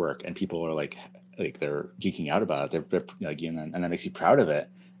your work, and people are like they're geeking out about it. They're like, and that makes you proud of it.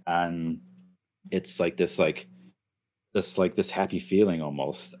 And it's like this happy feeling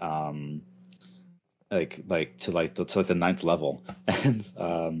almost, to like the ninth level. And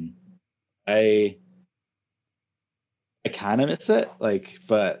I I kind of miss it, like,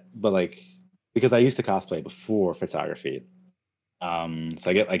 but like because I used to cosplay before photography. So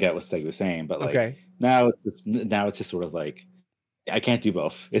I get what Steg was saying, but like Okay. now it's just sort of like I can't do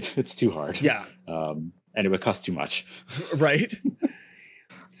both. It's too hard, Yeah. and it would cost too much. Right.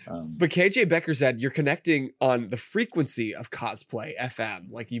 Um, But KJ Becker said you're connecting on the frequency of cosplay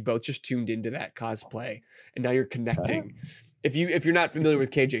FM. Like you both just tuned into that cosplay and now you're connecting. If you're not familiar with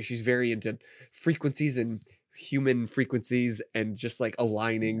KJ, she's very into frequencies and human frequencies and just like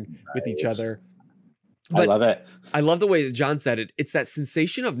aligning with each nice. other. I But love it. I love the way that John said it. It's that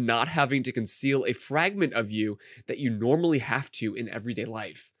sensation of not having to conceal a fragment of you that you normally have to in everyday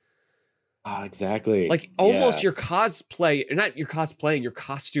life. Ah, exactly. Like almost Yeah. your cosplay, or not your cosplaying, your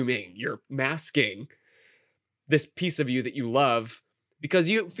costuming, you're masking this piece of you that you love because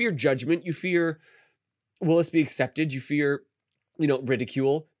you fear judgment, you fear will this be accepted, you fear,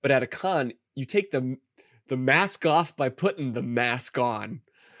 ridicule. But at a con, you take the mask off by putting the mask on.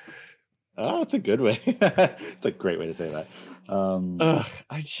 Oh, it's a good way. It's a great way to say that. Ugh,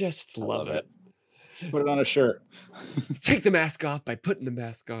 I just I love love it. it. Put it on a shirt. Take the mask off by putting the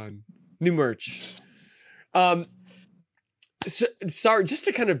mask on. New merch. Um, so, sorry, just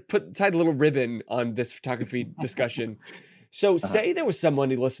to kind of tie a little ribbon on this photography discussion. So, Uh-huh. say there was someone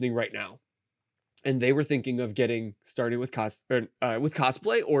listening right now, and they were thinking of getting started with with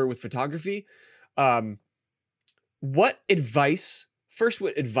cosplay or with photography. Um, what advice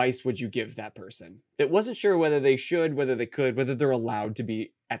would you give that person that wasn't sure whether they should, whether they could, whether they're allowed to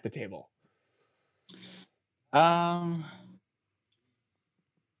be at the table? Um,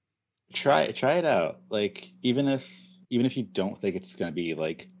 try it out. Like even if you don't think it's gonna be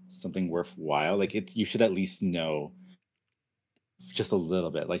like something worthwhile, like it's you should at least know just a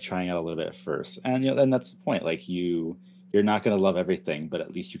little bit, like trying out a little bit at first. And and that's the point. Like you're not gonna love everything, but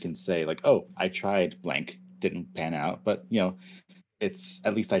at least you can say like, oh, I tried blank, didn't pan out, but it's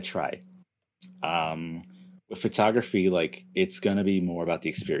at least I tried. Um, with photography, like it's gonna be more about the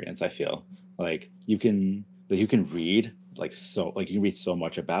experience. I feel like you can read like you can read so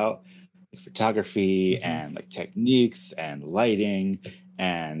much about like photography Mhm. and like techniques and lighting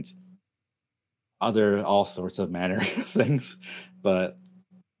and other all sorts of manner of things, but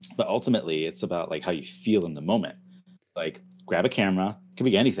ultimately it's about like how you feel in the moment. Like grab a camera, it could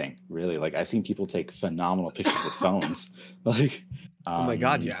be anything really. Like I've seen people take phenomenal pictures with phones, like Oh my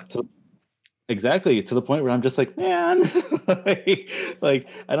god, um yeah. to exactly, to the point where I'm just like, "Man," like,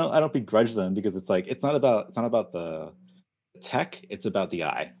 I don't begrudge them because it's not about the tech, it's about the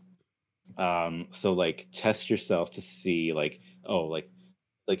eye. So, like, test yourself to see, like, oh,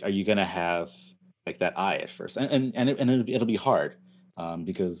 are you gonna have, like, that eye at first? And it'll be hard,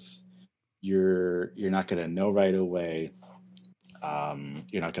 because you're not gonna know right away.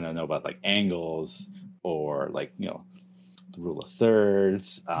 You're not gonna know about, like, angles or, like, the rule of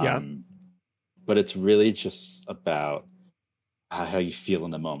thirds, Yeah. but it's really just about how you feel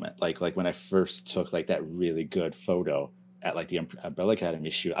in the moment. Like when I first took like that really good photo at like the Umbrella Academy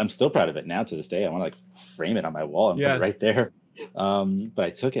shoot. I'm still proud of it now to this day. I want to like frame it on my wall and put it Yeah. right there. But I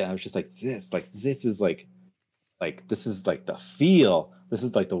took it and I was just like this is this is like the feel. This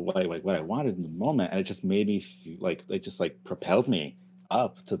is like the what I wanted in the moment, and it just made me feel like it just like propelled me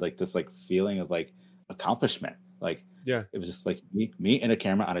up to like this like feeling of like accomplishment. Like Yeah. it was just like me and a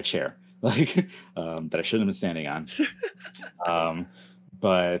camera on a chair, like that I shouldn't have been standing on. Um,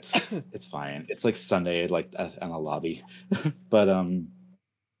 but it's fine. It's like Sunday, like on a lobby. But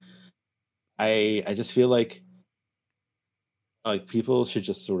I just feel like people should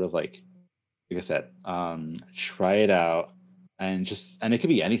just sort of like I said, try it out. and it could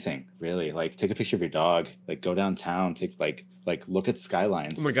be anything really. Like take a picture of your dog, like go downtown, take like look at Oh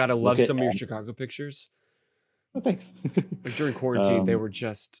skylines, my God, I look love at some of your Chicago pictures. oh, thanks. Like during quarantine, they um were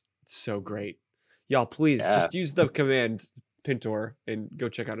just so great. Y'all, please yeah, just use the command Pintor and go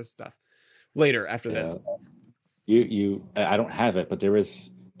check out his stuff later after yeah. this. I don't have it, but there's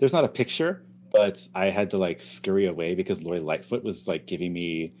not a picture, but I had to like scurry away because Lori Lightfoot was like giving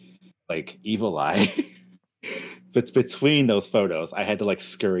me like evil eye. But between those photos, I had to like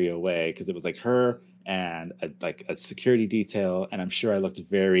scurry away because it was like her and like a security detail, and I'm sure I looked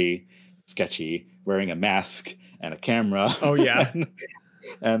very sketchy wearing a mask and a camera. Oh yeah,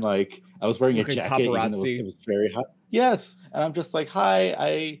 And like I was wearing a looking jacket even though it paparazzi. was very hot. Yes, and I'm just like,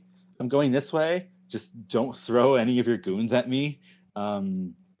 hi, I'm going this way. Just don't throw any of your goons at me.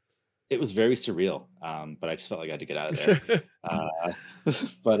 Um, it was very surreal, but I just felt like I had to get out of there. Uh,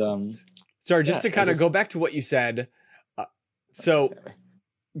 but Sorry, just yeah, to it kind of is. go back to what you said. Uh, so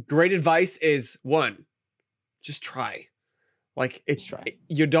great advice is one, just try. Like Just try.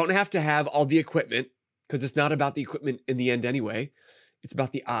 you don't have to have all the equipment because it's not about the equipment in the end anyway. It's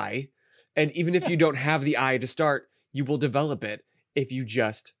about the eye. And even if Yeah, you don't have the eye to start, you will develop it if you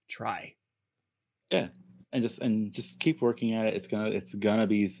just try. yeah, and just keep working at it.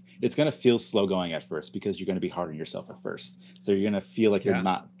 It's gonna feel slow going at first because you're gonna be hard on yourself at first. So you're gonna feel like you're Yeah.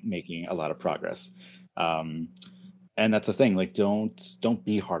 not making a lot of progress. Um, and that's the thing. Like, don't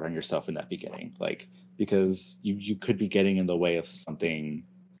be hard on yourself in that beginning. Like, because you could be getting in the way of something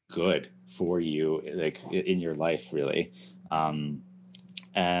good for you, like in your life, really. Um,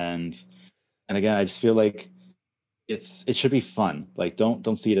 and and again, I just feel like it should be fun. Like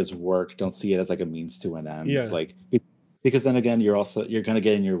don't see it as work. Don't see it as like a means to an end. Yeah. Like because then again, you're gonna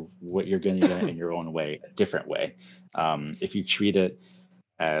get in your what you're gonna get in your own way, a different way. If you treat it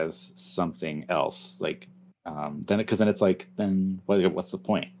as something else, like then because then it's like then what's the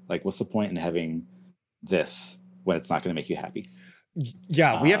point? Like what's the point in having this when it's not gonna make you happy?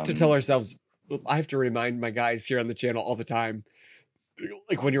 Yeah, we have to tell Um, ourselves. I have to remind my guys here on the channel all the time.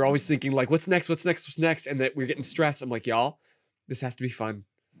 Like when you're always thinking like, what's next? What's next? What's next? And that we're getting stressed. I'm like, y'all, this has to be fun.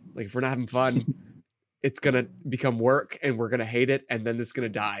 Like if we're not having fun, it's gonna become work and we're gonna hate it and then it's gonna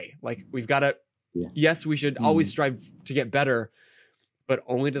die. Like we've got to, yeah. yes, we should always Mm. strive to get better, but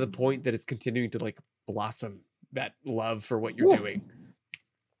only to the point that it's continuing to like blossom that love for what you're Yeah. doing.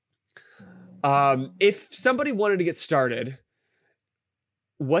 If somebody wanted to get started,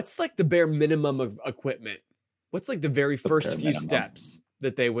 what's like the bare minimum of equipment? What's like the very The first bare few minimum. steps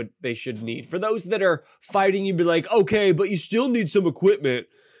that they should need? For those that are fighting you, be like, okay, but you still need some equipment.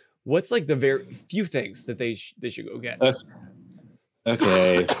 What's like the very few things that they should go get?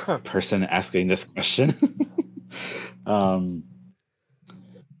 Okay, person asking this question. um,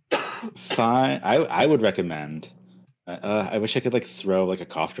 fine. I would recommend. I wish I could like throw like a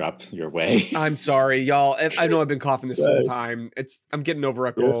cough drop your way. I'm sorry, y'all. I know I've been coughing this whole But time. I'm getting over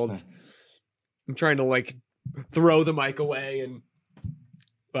a you're cold. fine. I'm trying to like throw the mic away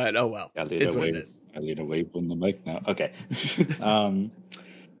but oh well. I lean It's what it away. is. I lean away from the mic now. Okay. um,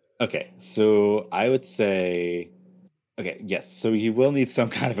 okay. So I would say, okay, yes. So you will need some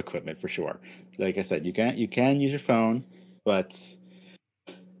kind of equipment for sure. Like I said, you can use your phone, but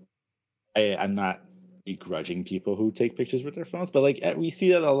I'm not begrudging people who take pictures with their phones, but like we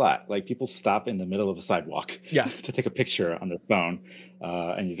see that a lot. Like people stop in the middle of a sidewalk Yeah. to take a picture on their phone,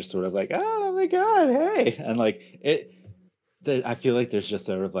 and you're just sort of like, oh my god, hey, and like it. I feel like there's just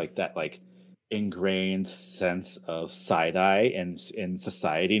sort of like that like ingrained sense of side eye in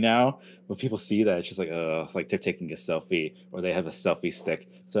society now. When people see that, it's just like, it's like they're taking a selfie or they have a selfie stick.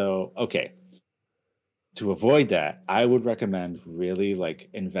 So okay, to avoid that, I would recommend really like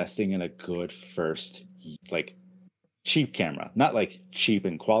investing in a good first like cheap camera, not like cheap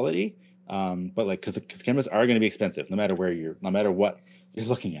in quality, but like because cameras are going to be expensive no matter what you're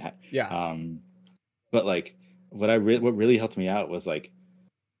looking at. Yeah. But like what really helped me out was like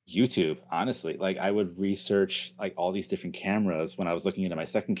YouTube. Honestly, like I would research like all these different cameras when I was looking into my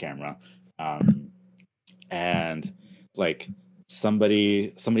second camera, um, and like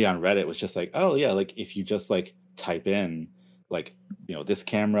somebody on Reddit was just like, oh yeah, like if you just like type in like this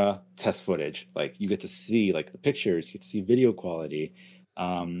camera test footage, like you get to see like the pictures, you get to see video quality,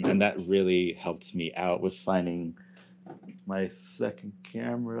 and that really helped me out with finding my second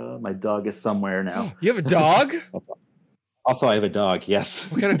camera. My dog is somewhere now. You have a dog? Also, I have a dog. Yes.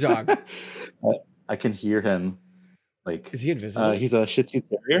 What kind of dog? I can hear him. Like, Is he invisible? he's a Shih Tzu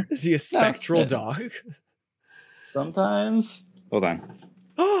Terrier. Is he a spectral No, dog? sometimes. Hold on.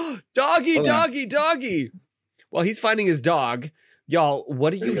 Oh, doggy, Hold on. doggy, doggy. While he's finding his dog, y'all,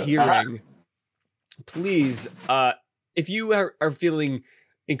 what are There you you go. hearing? Please, if you are feeling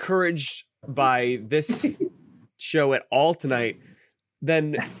encouraged by this show at all tonight,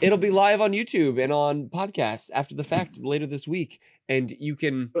 then it'll be live on YouTube and on podcasts after the fact later this week. And you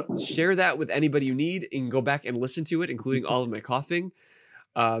can share that with anybody you need. You can go back and listen to it, including all of my coughing.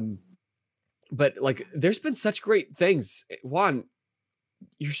 But like, there's been such great things. Juan,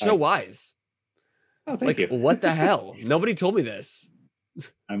 you're so wise. Oh, thank you. What the hell? Nobody told me this.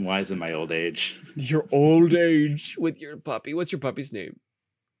 I'm wise in my old age. Your old age with your puppy. What's your puppy's name?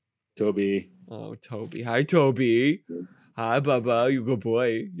 Toby. Oh, Toby. Hi, Toby. Hi, Bubba. You good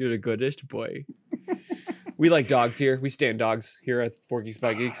boy. You're the goodest boy. We like dogs here. We stand dogs here at 4Geeks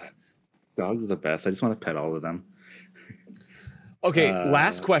by Geeks. Dogs are the best. I just want to pet all of them. Okay,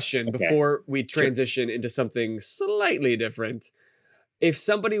 last question okay. before we transition into something slightly different. If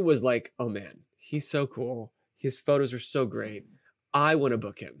somebody was like, oh man, he's so cool. His photos are so great. I want to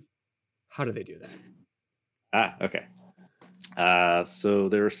book him. How do they do that? Okay. So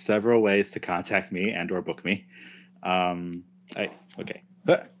there are several ways to contact me and or book me. Okay.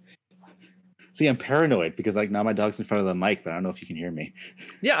 See, I'm paranoid because like now my dog's in front of the mic, but I don't know if you can hear me.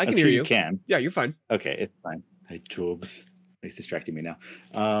 Yeah, I can hear you. You can. Yeah, you're fine. Okay, it's fine. Hi, Jobs. He's distracting me now.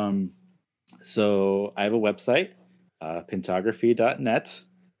 So I have a website, pintography.net.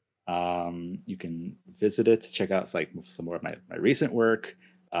 You can visit it to check out like some more of my recent work.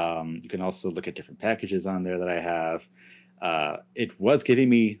 You can also look at different packages on there that I have. It was giving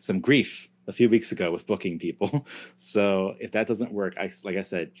me some grief a few weeks ago with booking people. So if that doesn't work, like I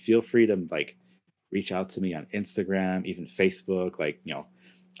said, feel free to like reach out to me on Instagram, even Facebook. Like, you know,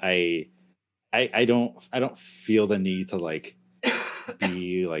 I don't feel the need to like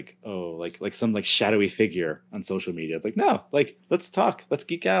be like, oh, like some like shadowy figure on social media. It's like, no, like let's talk, let's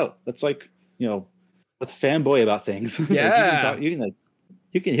geek out, let's like, you know, let's fanboy about things. Yeah. Like,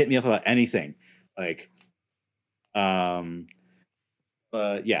 you can hit me up about anything. Like,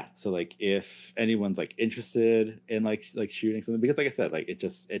 but yeah, so like if anyone's like interested in like shooting something, because like I said, like it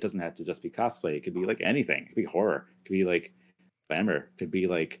doesn't have to just be cosplay. It could be like anything. It could be horror. It could be like glamour. It could be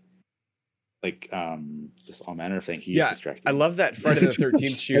like just all manner of things. He's distracted. I love that Friday the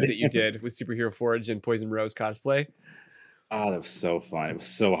 13th shoot that you did with Superhero Forge and Poison Rose cosplay. Oh, that was so fun. It was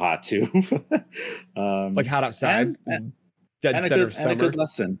so hot too. Like hot outside. And dead center of summer. And a good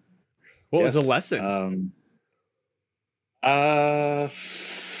lesson. What was the lesson?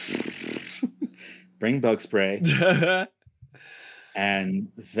 Bring bug spray and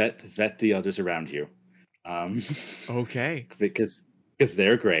vet the others around you. Okay. Because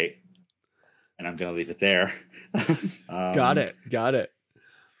they're great. And I'm gonna leave it there. Got it.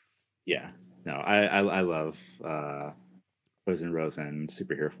 Yeah. No, I love Poison Rose and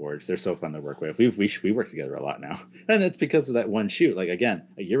Superhero Forge. They're so fun to work with. We work together a lot now. And it's because of that one shoot. Like again,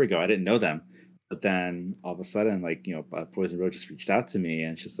 a year ago I didn't know them. But then all of a sudden, like, you know, Poison Rose just reached out to me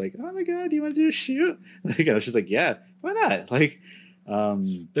and she's like, oh my God, do you want to do a shoot? Like, I was just like, yeah, why not? Like,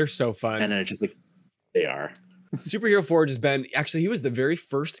 they're so fun. And then it's just like, they are. Superhero Forge has been, actually, he was the very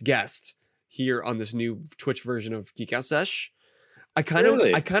first guest here on this new Twitch version of Geek Out Sesh. I kind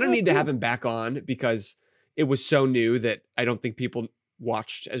of need to have him back on because it was so new that I don't think people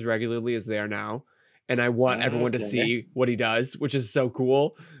watched as regularly as they are now. And I want everyone to see what he does, which is so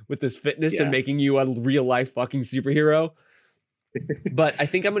cool with this fitness and making you a real life fucking superhero. But I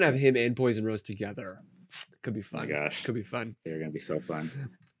think I'm going to have him and Poison Rose together. Could be fun. Oh my gosh. Could be fun. They're going to be so fun.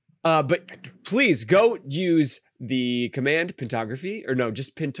 But please go use the command Pintography, or no,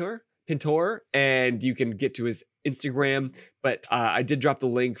 just Pintor, and you can get to his Instagram. But I did drop the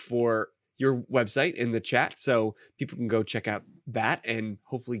link for your website in the chat, so people can go check out that and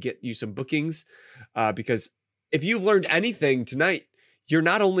hopefully get you some bookings. Because if you've learned anything tonight, you're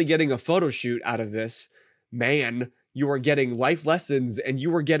not only getting a photo shoot out of this, man, you are getting life lessons and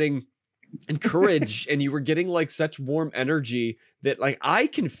you are getting encouraged and you were getting like such warm energy that like I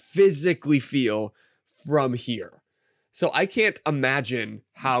can physically feel from here. So I can't imagine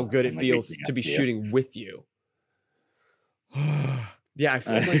how good it feels to be shooting with you. Yeah, I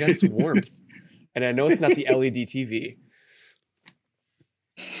feel like I got some warmth. And I know it's not the LED TV.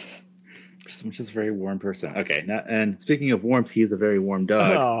 I'm just a very warm person. Okay, now, and speaking of warmth, he's a very warm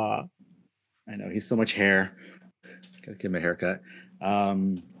dog. Aww. I know, he's so much hair. Gotta give him a haircut.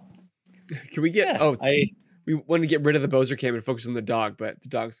 Can we get... we wanted to get rid of the Bozer cam and focus on the dog, but the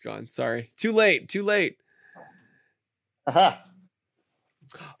dog's gone. Sorry. Too late. Aha.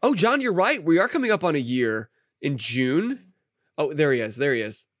 Oh, John, you're right. We are coming up on a year in June. Oh, there he is.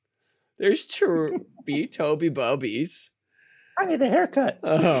 There's Toby Bubbies. I need a haircut.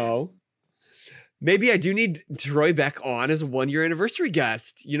 Oh. Maybe I do need Troy back on as a 1-year anniversary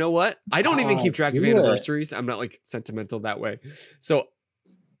guest. You know what? I don't even keep track of anniversaries. I'm not like sentimental that way. So,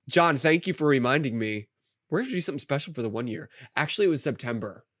 John, thank you for reminding me. We're going to do something special for the 1 year. Actually, it was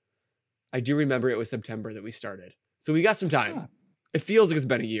September. I do remember it was September that we started. So we got some time. Huh. It feels like it's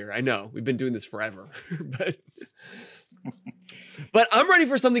been a year. I know. We've been doing this forever. But I'm ready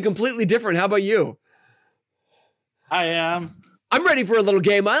for something completely different. How about you? I am. I'm ready for a little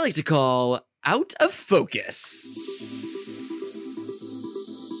game I like to call Out of Focus.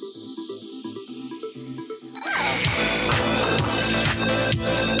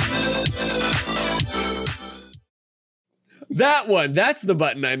 That one, that's the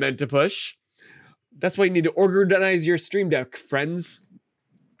button I meant to push. That's why you need to organize your Stream Deck, friends.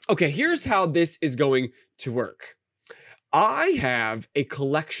 Okay, here's how this is going to work. I have a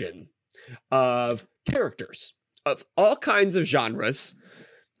collection of characters of all kinds of genres.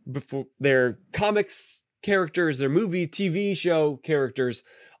 Before they're comics characters, they're movie, TV show characters,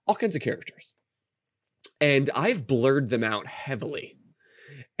 all kinds of characters. And I've blurred them out heavily.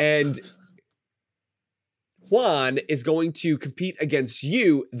 And Juan is going to compete against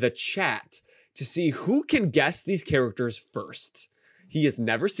you, the chat, to see who can guess these characters first. He has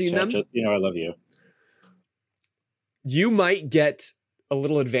never seen them. Just, I love you. You might get a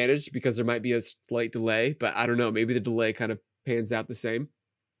little advantage because there might be a slight delay, but I don't know. Maybe the delay kind of pans out the same.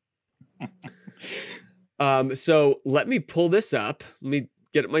 So let me pull this up. Let me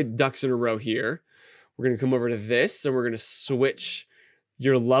get my ducks in a row here. We're going to come over to this and we're going to switch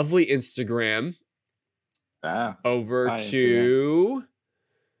your lovely Instagram over to...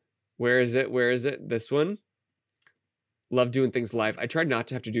 Where is it? Where is it? This one. Love doing things live. I tried not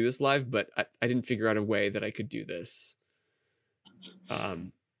to have to do this live, but I didn't figure out a way that I could do this.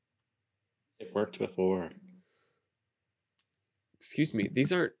 It worked before. Excuse me.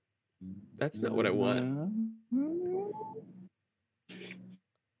 These aren't... That's not what I want.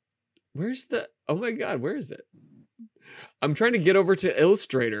 Where's the... Oh my God, where is it? I'm trying to get over to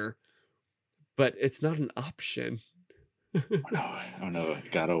Illustrator, but it's not an option. Oh no,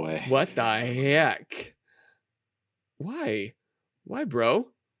 it got away. What the heck? Why? Why, bro?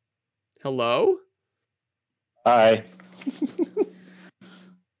 Hello? Hi.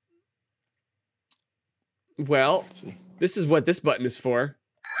 Well, this is what this button is for.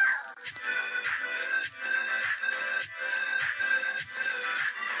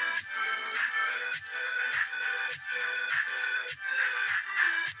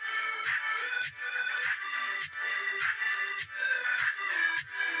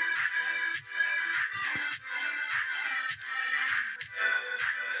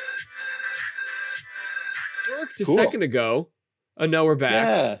 Worked a second ago. Oh, now we're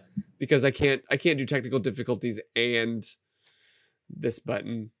back because I can't do technical difficulties and this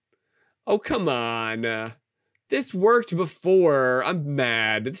button. Oh, come on. This worked before. I'm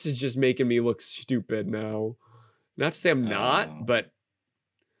mad. This is just making me look stupid now. Not to say I'm not, but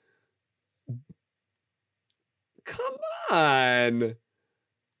come on.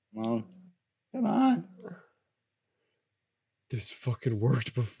 Come on. This fucking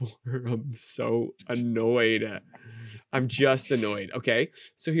worked before. I'm so annoyed. I'm just annoyed. Okay,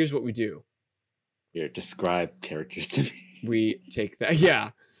 so here's what we do. Here, describe characters to me. We take that.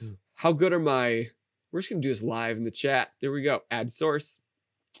 Yeah. How good are my... We're just going to do this live in the chat. There we go. Add source.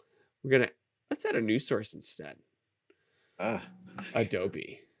 We're going to... Let's add a new source instead.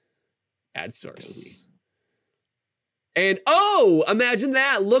 Adobe. Add source. Adobe. And, oh, imagine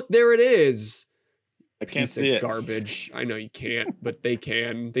that. Look, there it is. I can't see it. Garbage. I know you can't, but they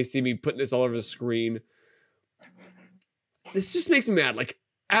can. They see me putting this all over the screen. This just makes me mad. Like,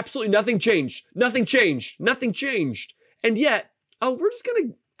 absolutely nothing changed. Nothing changed. Nothing changed. And yet, oh, we're just going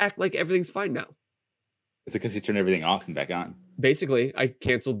to act like everything's fine now. Is it because you turned everything off and back on? Basically, I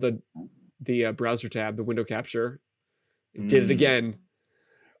canceled the browser tab, the window capture. Did it again.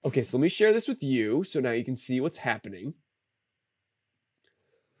 Okay, so let me share this with you so now you can see what's happening.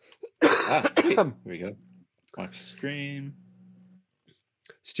 Here we go. Watch screen.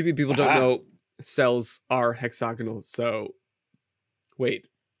 Stupid people don't know cells are hexagonal. So, wait,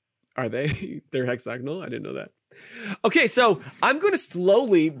 are they? They're hexagonal? I didn't know that. Okay, so I'm going to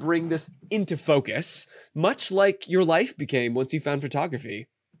slowly bring this into focus, much like your life became once you found photography.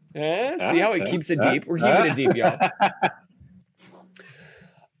 See how it keeps it deep? We're keeping it deep, y'all.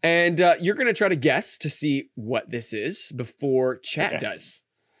 And you're going to try to guess to see what this is before chat does.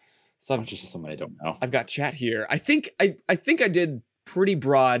 So I'm just somebody I don't know. I've got chat here. I think I did pretty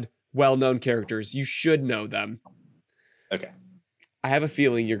broad, well-known characters. You should know them. Okay. I have a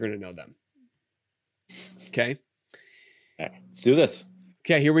feeling you're going to know them. Okay. All right, let's do this.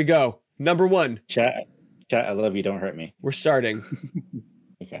 Okay, here we go. Number 1. Chat, I love you. Don't hurt me. We're starting.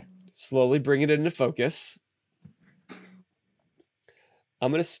 Okay. Slowly bring it into focus.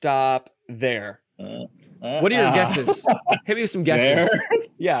 I'm gonna stop there. What are your guesses? Hit me with some guesses. There?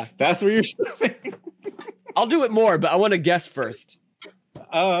 Yeah, That's where you're stopping. I'll do it more, but I want to guess first.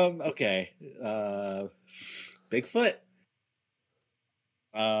 Okay. Bigfoot.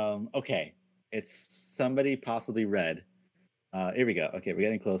 Okay. It's somebody possibly red. Here we go. Okay, we're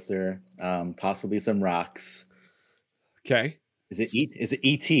getting closer. Possibly some rocks. Okay. Is it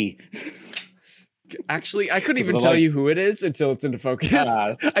E.T.? Actually, I couldn't Is it even the tell lights? you who it is until it's into focus.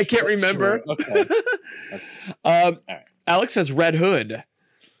 I can't That's remember. true. Okay. Um, right. Alex says Red Hood.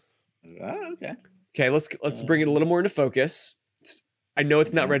 Okay. Okay, let's bring it a little more into focus. I know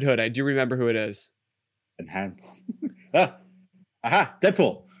it's not Red Enhance. Hood. I do remember who it is. Enhance. Aha!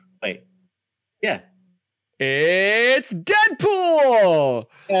 Deadpool. Wait. Yeah. It's Deadpool.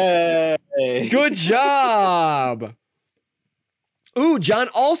 Hey. Good job. Ooh, John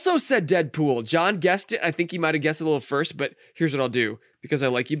also said Deadpool. John guessed it. I think he might have guessed it a little first, but here's what I'll do. Because I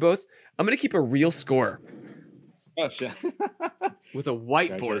like you both, I'm going to keep a real score Oh shit. with a whiteboard.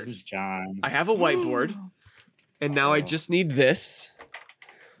 Congratulations, John. I have a whiteboard, and now I just need this.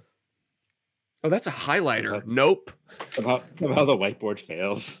 Oh, that's a highlighter. Nope. Somehow the whiteboard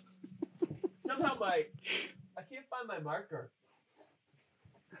fails. Somehow I can't find my marker.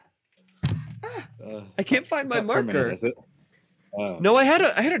 I can't find my Not permanent, marker. is it? Oh. No, I had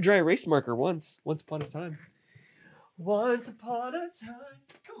a dry erase marker once upon a time. Once upon a time.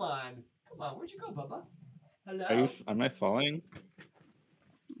 Come on, where'd you go, Bubba? Hello. Am I falling?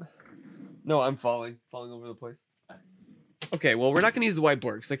 No, I'm falling over the place. Okay, well, we're not gonna use the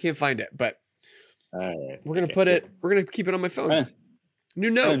whiteboard because I can't find it, but All right. we're gonna Okay, we're gonna keep it on my phone. Pen. New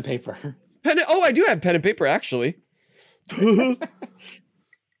Pen note. and paper. Oh, I do have pen and paper actually.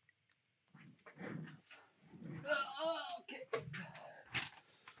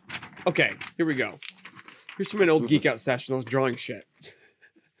 Okay, here we go. Here's from an old Geek Out stash when I was drawing shit.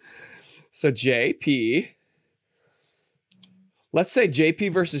 So JP. Let's say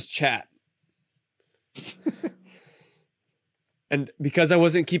JP versus chat. And because I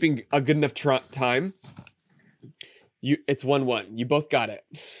wasn't keeping a good enough time, it's 1-1. You both got it.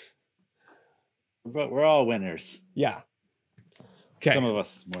 But we're all winners. Yeah. Okay. Some of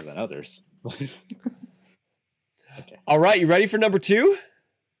us more than others. Okay. All right, you ready for number 2?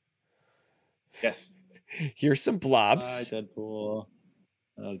 Yes. Here's some Hi, blobs. Deadpool.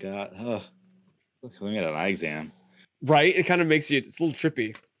 Oh god. Oh. Look, let me get an eye exam. Right? It kind of makes you, it's a little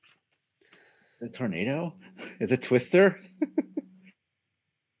trippy. A tornado? Is it Twister?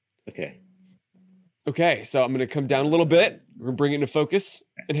 Okay. Okay, so I'm going to come down a little bit. We're going to bring it into focus.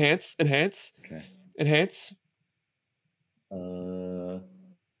 Enhance. Okay. Enhance. Okay.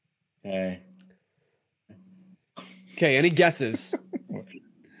 Okay, any guesses?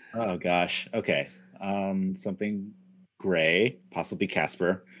 Oh gosh. Okay. Something gray, possibly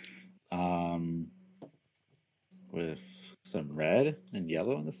Casper. With some red and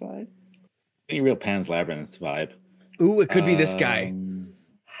yellow on the side. Any real Pan's Labyrinth vibe. Ooh, it could be this guy.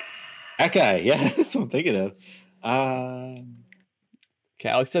 That guy, yeah, that's what I'm thinking of. Okay,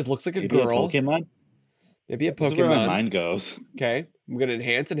 Alex says looks like a Maybe a girl. Pokemon. Maybe a This is where my Pokemon. mind goes. Okay, I'm going to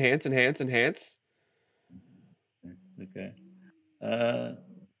enhance. Okay.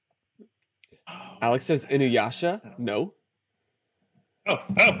 Alex says Inuyasha. No.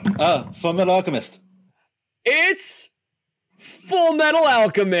 Full Metal Alchemist. It's Full Metal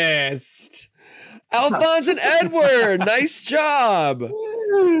Alchemist. Alphonse and Edward. Nice job.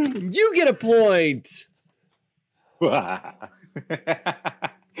 You get a point.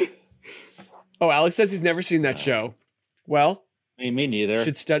 Oh, Alex says he's never seen that show. Well, Me neither.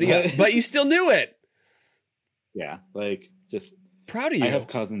 should study up. But you still knew it. Yeah, like just Proud of you. I have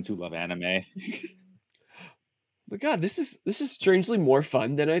cousins who love anime. But God, this is strangely more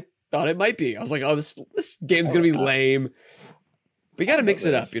fun than I thought it might be. I was like, oh, this game's gonna be lame. But you gotta mix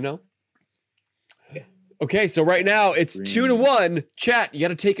it up, you know? Yeah. Okay, so right now it's Green. 2-1. Chat, you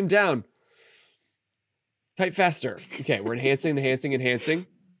gotta take him down. Type faster. Okay, we're enhancing.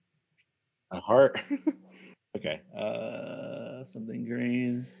 A heart. Okay. Something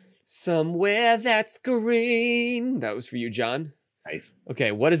green. Somewhere that's green. That was for you, John. Nice.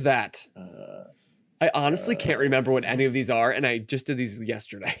 Okay, what is that? I honestly can't remember what any of these are, and I just did these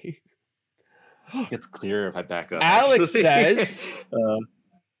yesterday. It gets clearer if I back up. Alex actually. says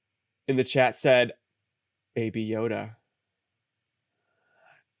in the chat said, Baby Yoda.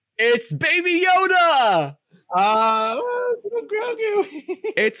 It's Baby Yoda! Grogu.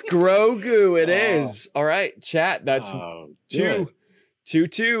 It's Grogu. It Oh. is. All right, chat. That's Oh, 2. good.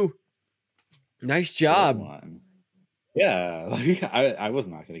 2-2. Nice Good job. one. Yeah, like I was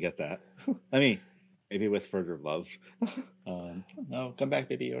not gonna get that. I mean, maybe with further love. No, come back,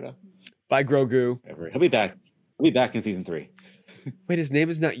 Baby Yoda. By Grogu. Ever. He'll be back. He'll be back in season 3. Wait, his name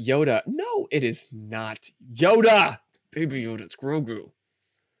is not Yoda. No, it is not Yoda. It's Baby Yoda. It's Grogu.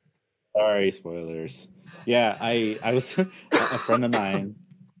 Sorry, spoilers. Yeah, I was a friend of mine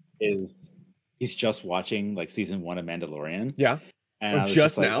he's just watching like season 1 of Mandalorian. Yeah. And I was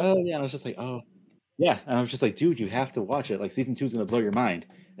just like, now? oh yeah, I was just like, oh yeah. And I was just like, dude, you have to watch it. Like season 2 is gonna blow your mind.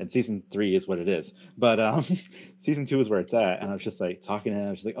 And season 3 is what it is. But season 2 is where it's at. And I was just like talking to him,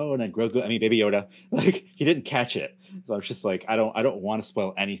 I was just like, oh, and then Baby Yoda. Like he didn't catch it. So I was just like, I don't want to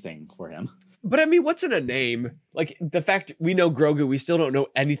spoil anything for him. But I mean, what's in a name? Like the fact we know Grogu, we still don't know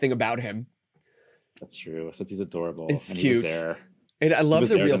anything about him. That's true. Except he's adorable. It's and cute. He was there. And I He love was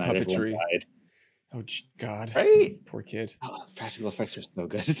the there real the night everyone puppetry. died. Oh God. Right? Poor kid. Oh, the practical effects are so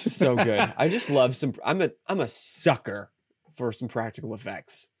good. So good. I just love some. I'm a sucker for some practical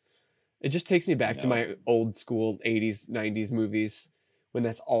effects. It just takes me back to know. my old school 80s, 90s movies when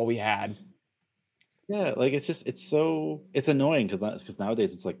that's all we had. Yeah, like it's annoying because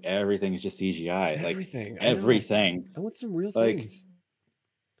nowadays it's like everything is just CGI. Like Everything. I know. everything. I want some real Like, things.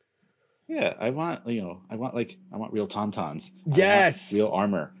 Yeah, I want real tauntauns. Yes. I want real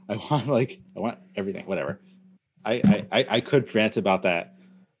armor. I want everything. Whatever. I could rant about that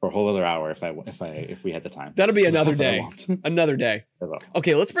for a whole other hour if we had the time. That'll be another But I day. won't. Another day. I won't.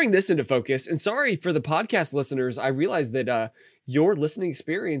 Okay, let's bring this into focus. And sorry for the podcast listeners. I realize that your listening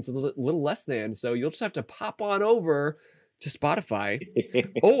experience is a little less than, so you'll just have to pop on over to Spotify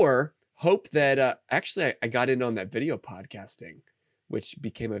or hope that actually I got in on that video podcasting, which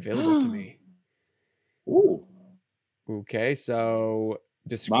became available to me. Ooh, Okay, so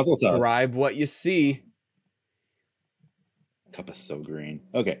Mazel tov. describe what you see. Cup is so green.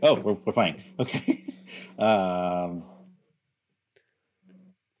 Okay. Oh, we're playing. Okay.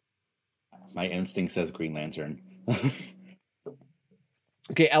 My instinct says Green Lantern.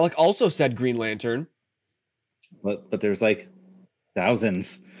 Okay, Alec also said Green Lantern. but there's like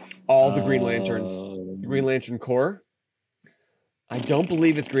thousands. All the Green Lanterns. The Green Lantern Corps. I don't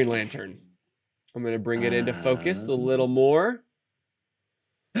believe it's Green Lantern. I'm going to bring it into focus a little more.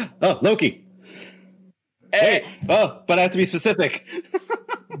 Oh, Loki. Hey, Oh, but I have to be specific.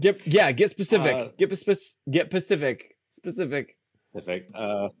 get specific. Get Pacific. Specific. Specific.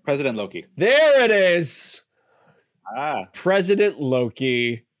 President Loki. There it is. Ah. President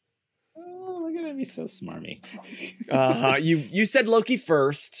Loki. Oh, look at him. He's so smarmy. You said Loki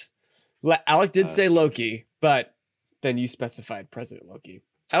first. Alec did say Loki, but then you specified President Loki.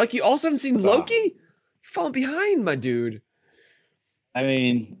 Alec, you also haven't seen That's Loki? You're falling behind, my dude. I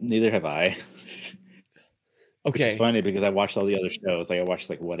mean, neither have I. Okay. It's funny because I watched all the other shows. Like I watched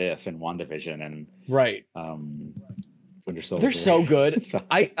like What If and WandaVision and Right. Winter Soldier. They're so good.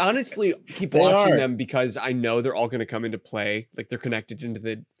 I honestly keep They watching are. them because I know they're all going to come into play. Like they're connected into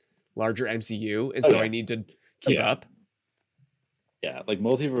the larger MCU, and so yeah. I need to keep yeah. up. Yeah, like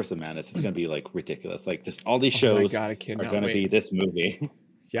Multiverse of Madness is going to be like ridiculous. Like just all these Oh my shows God, I are cannot going to wait. be this movie.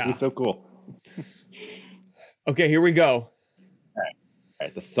 Yeah. It's so cool. Okay, here we go. All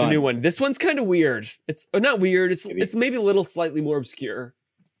right, the It's a sun. new one. This one's kind of weird. It's not weird. It's maybe a little slightly more obscure.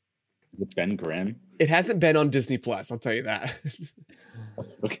 Is it Ben Grimm. It hasn't been on Disney Plus. I'll tell you that.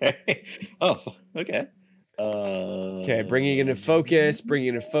 Okay. Oh, okay. Okay, bringing it into focus.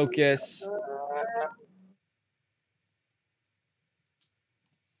 Bringing it into focus.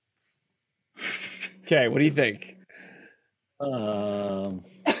 Okay, what do you think? What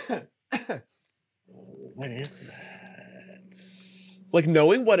is that? Like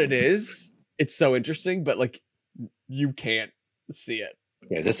knowing what it is, it's so interesting, but like you can't see it.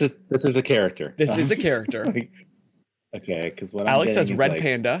 Okay, this is a character. This is a character. Okay, because what Alex I'm says getting is, red like,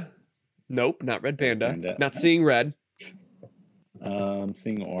 panda. Nope, not red panda. panda. Not seeing red.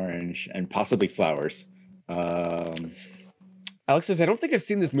 Seeing orange and possibly flowers. Alex says, I don't think I've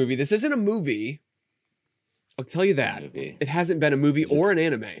seen this movie. This isn't a movie. I'll tell you that. Movie. It hasn't been a movie or an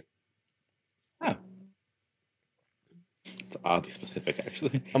anime. Oh. It's oddly specific,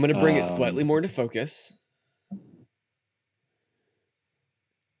 actually. I'm going to bring it slightly more into focus.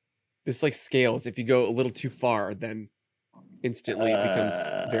 This like scales. If you go a little too far, then instantly it becomes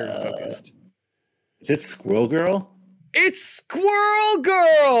very focused. Is it Squirrel Girl? It's Squirrel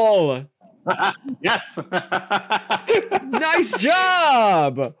Girl! Yes. Nice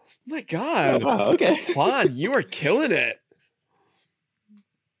job! Oh my Oh, God. wow, okay. Juan, you are killing it.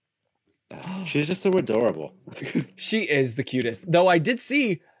 She's just so adorable. She is the cutest. Though I did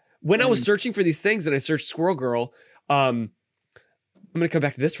see when I was searching for these things and I searched Squirrel Girl, I'm going to come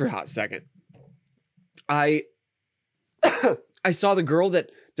back to this for a hot second. I I saw the girl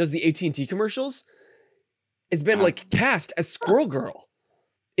that does the AT&T commercials. It's been like cast as Squirrel Girl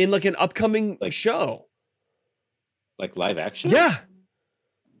in like an upcoming Like- show. Like live action? Yeah.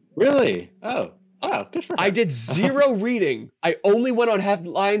 Really? Oh, wow. Good for her. I did zero reading. I only went on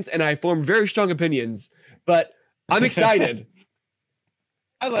headlines and I formed very strong opinions, but I'm excited.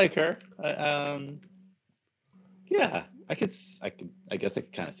 I like her. Yeah, I guess I could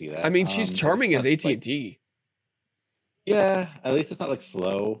kind of see that. I mean, she's charming as it's not, AT&T. Like, yeah, at least it's not like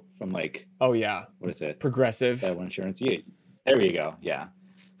Flo from like Oh yeah. what is it? Progressive. That one insurance. Yeah, there you go. Yeah,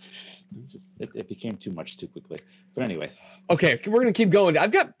 it's just it became too much too quickly. But anyways, Okay, we're going to keep going.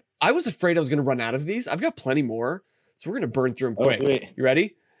 I was afraid I was going to run out of these. I've got plenty more. So we're going to burn through them Oh, quick. sweet. You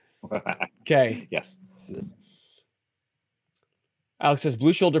ready? Okay. yes. Let's do this. Alex says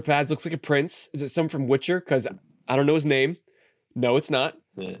blue shoulder pads looks like a prince. Is it someone from Witcher? Because I don't know his name. No, it's not.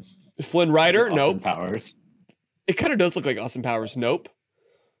 Flynn Rider? Austin Nope. Powers. It kind of does look like Austin Powers. Nope.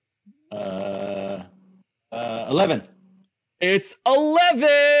 11. It's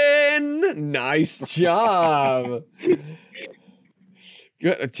 11. Nice job.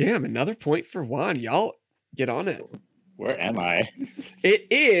 Good. Damn, another point for Juan. Y'all get on it. Where am I? It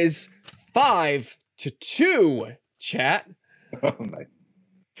is 5-2, chat. Oh, nice.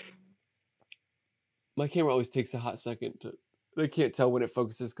 My camera always takes a hot second to. I can't tell when it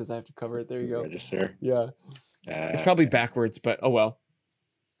focuses because I have to cover it. There you go. Register. Yeah. It's probably backwards, but oh well.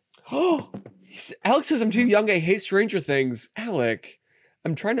 Oh, Alex says I'm too young. I hate Stranger Things. Alec,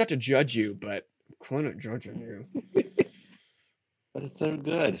 I'm trying not to judge you, but I'm kind of judging you. But it's so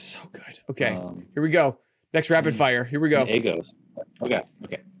good. It's so good. Okay, here we go. Next rapid fire. Here we go. Egos. Okay.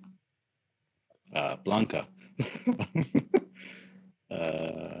 Okay. Blanca.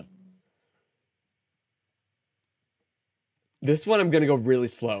 This one I'm gonna go really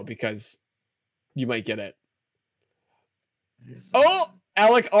slow because you might get it. Oh,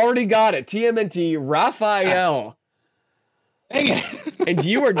 Alec already got it. TMNT Raphael. Dang it. And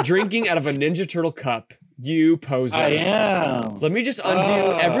you are drinking out of a Ninja Turtle cup. You poser. I am. Let me just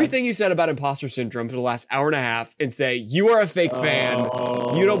undo everything you said about imposter syndrome for the last hour and a half and say you are a fake fan.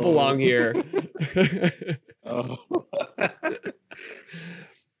 You don't belong here. Oh.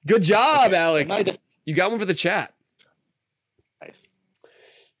 Good job, Okay. Alec. You got one for the chat. Nice.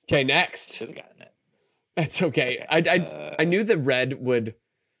 Okay, next. Should have gotten it. That's okay. Okay, I knew that red would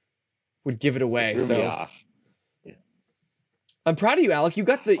give it away. It threw me So off. I'm proud of you, Alec. You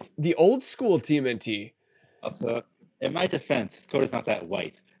got the old school TMNT. Also, in my defense, his coat is not that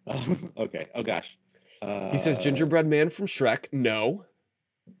white. Okay. Oh gosh. He says gingerbread man from Shrek. No.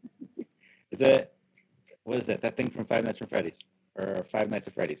 Is it? What is it? That thing from Five Nights at Freddy's or Five Nights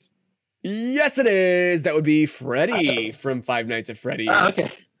at Freddy's? Yes, it is. That would be Freddy from Five Nights at Freddy's.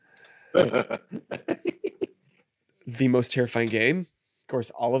 Okay. The most terrifying game. Of course,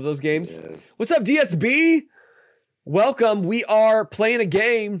 all of those games. Yes. What's up, DSB? Welcome. We are playing a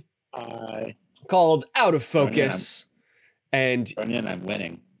game called Out of Focus. And I'm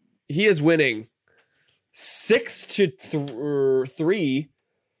winning. he is winning 6-3.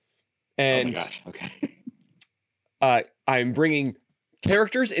 And oh my gosh. Okay. I'm bringing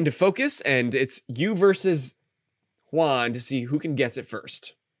characters into focus, and it's you versus Juan to see who can guess it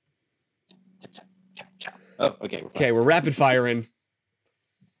first. Oh, okay. Okay, we're rapid firing.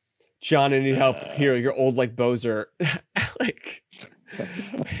 John, I need help here. You're old like Bozer. Alec,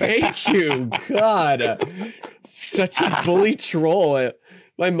 hate you. God, such a bully troll.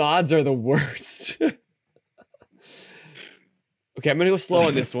 My mods are the worst. Okay, I'm gonna go slow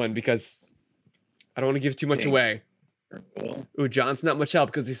on this one because I don't want to give too much away. Ooh, John's not much help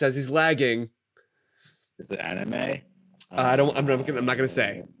because he says he's lagging. Is it anime? I'm not gonna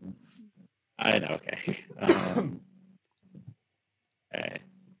say. I know. Okay. Okay.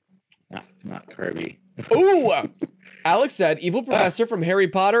 Not Kirby. Ooh, Alex said evil professor from Harry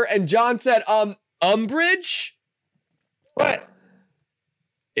Potter, and John said Umbridge. What?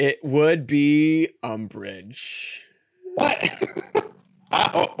 It would be Umbridge. What?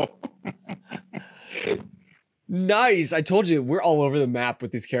 Ow. Nice. I told you we're all over the map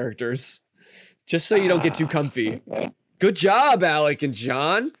with these characters. Just so you don't get too comfy. Okay. Good job, Alec and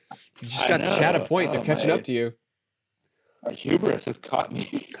John. You just got I chat a know. point. They're Oh, catching my. up to you. My hubris has caught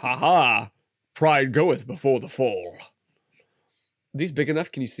me. Haha. Pride goeth before the fall. Are these big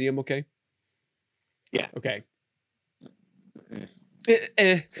enough? Can you see them okay? Yeah. Okay.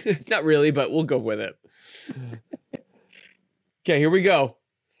 Not really, but we'll go with it. Okay, here we go.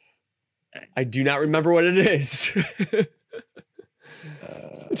 I do not remember what it is.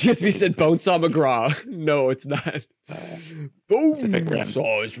 TSB said Bonesaw McGraw. No, it's not. Pacific Rim.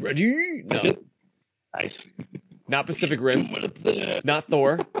 Bonesaw is ready. No. Nice. Not Pacific Rim. Not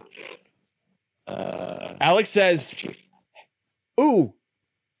Thor. Alex says, ooh,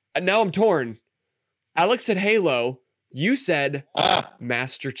 now I'm torn. Alex said Halo. You said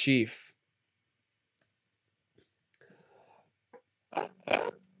Master Chief.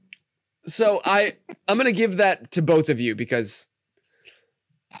 So I'm going to give that to both of you because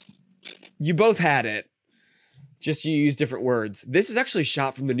you both had it. Just you use different words. This is actually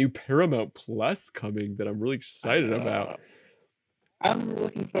shot from the new Paramount Plus coming that I'm really excited about. I'm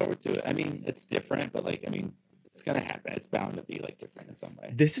looking forward to it. I mean, it's different, but like, I mean, it's gonna happen. It's bound to be like different in some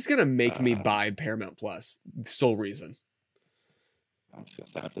way. This is gonna make me buy Paramount Plus. Sole reason. I'm just gonna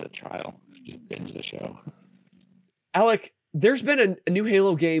sign up for the trial. Just binge the show. Alec, there's been a new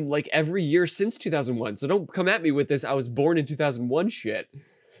Halo game like every year since 2001. So don't come at me with this. I was born in 2001 shit.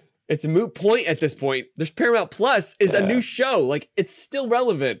 It's a moot point at this point. There's Paramount Plus is a new show. Like, it's still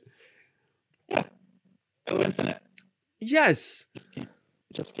relevant. Yeah. Halo Infinite. Yes. Just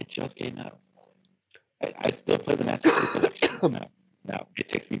came out. I still play the Master Chief Collection. Now, it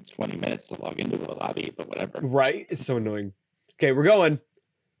takes me 20 minutes to log into a lobby, but whatever. Right? It's so annoying. Okay, we're going.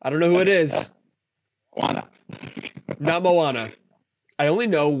 I don't know who it is. Moana. Not Moana. I only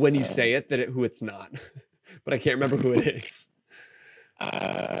know when you say it who it's not. But I can't remember who it is.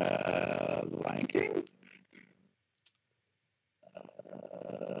 Lion King.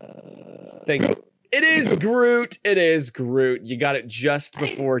 Thank you. It is Groot. It is Groot. You got it just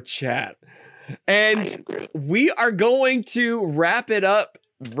before chat. And we are going to wrap it up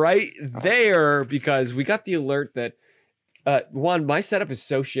right there because we got the alert that Juan, my setup is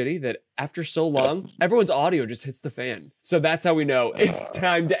so shitty that after so long, everyone's audio just hits the fan. So that's how we know it's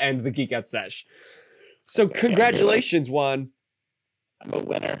time to end the Geek Out Sesh. So congratulations, Juan. I'm a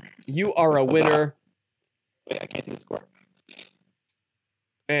winner. You are a winner. Wait, I can't see the score.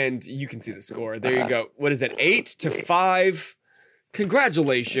 And you can see the score. There you go. What is it? 8-5.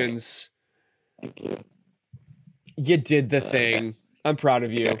 Congratulations. Thank you. You did the thing. I'm proud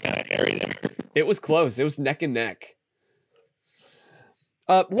of you. It was close. It was neck and neck.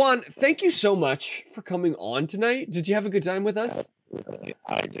 Juan, thank you so much for coming on tonight. Did you have a good time with us?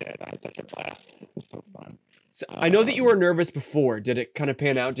 I did. I had such a blast. It was so fun. So, I know that you were nervous before. Did it kind of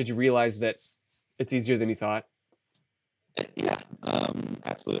pan out? Did you realize that it's easier than you thought? Yeah,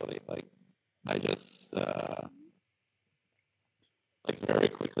 absolutely. Like, I just, like, very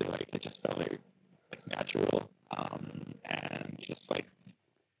quickly, like, it just felt very, like, natural, and just, like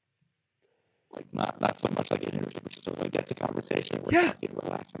not so much like an interview, but just sort of, like, get the conversation. We're talking, we're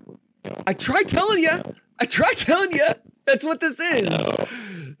laughing, you know. I tried telling you. That's what this is.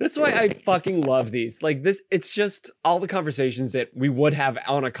 That's why I fucking love these. Like this, it's just all the conversations that we would have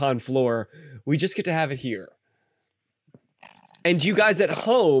on a con floor. We just get to have it here. And you guys at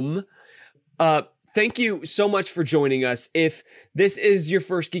home, thank you so much for joining us. If this is your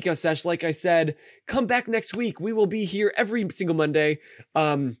first Geek Out Sesh, like I said, come back next week. We will be here every single Monday.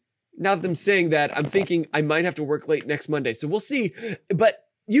 Now that I'm saying that, I'm thinking I might have to work late next Monday. So we'll see. But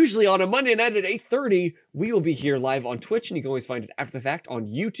usually on a Monday night at 8:30, we will be here live on Twitch, and you can always find it after the fact on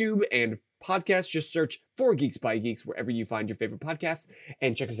YouTube and podcasts. Just search For Geeks by Geeks wherever you find your favorite podcasts,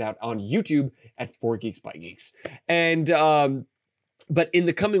 and check us out on YouTube at For Geeks by Geeks. And but in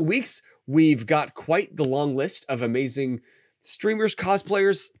the coming weeks, we've got quite the long list of amazing streamers,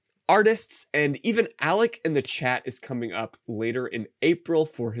 cosplayers, artists, and even Alec in the chat is coming up later in April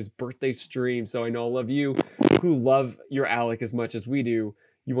for his birthday stream. So I know all of you who love your Alec as much as we do,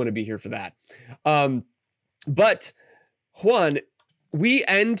 you want to be here for that. But Juan, we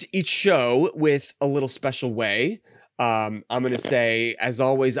end each show with a little special way. I'm going to say, as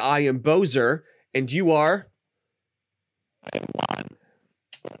always, I am Bozer, and you are? I am Juan.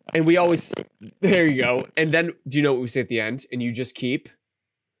 And we always, there you go. And then, do you know what we say at the end? And you just keep?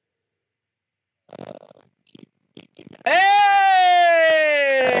 Hey!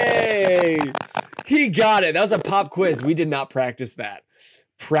 He got it. That was a pop quiz. We did not practice that.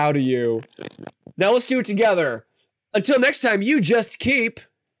 Proud of you. Now let's do it together. Until next time, you just keep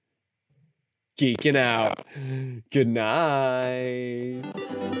geeking out. Good night.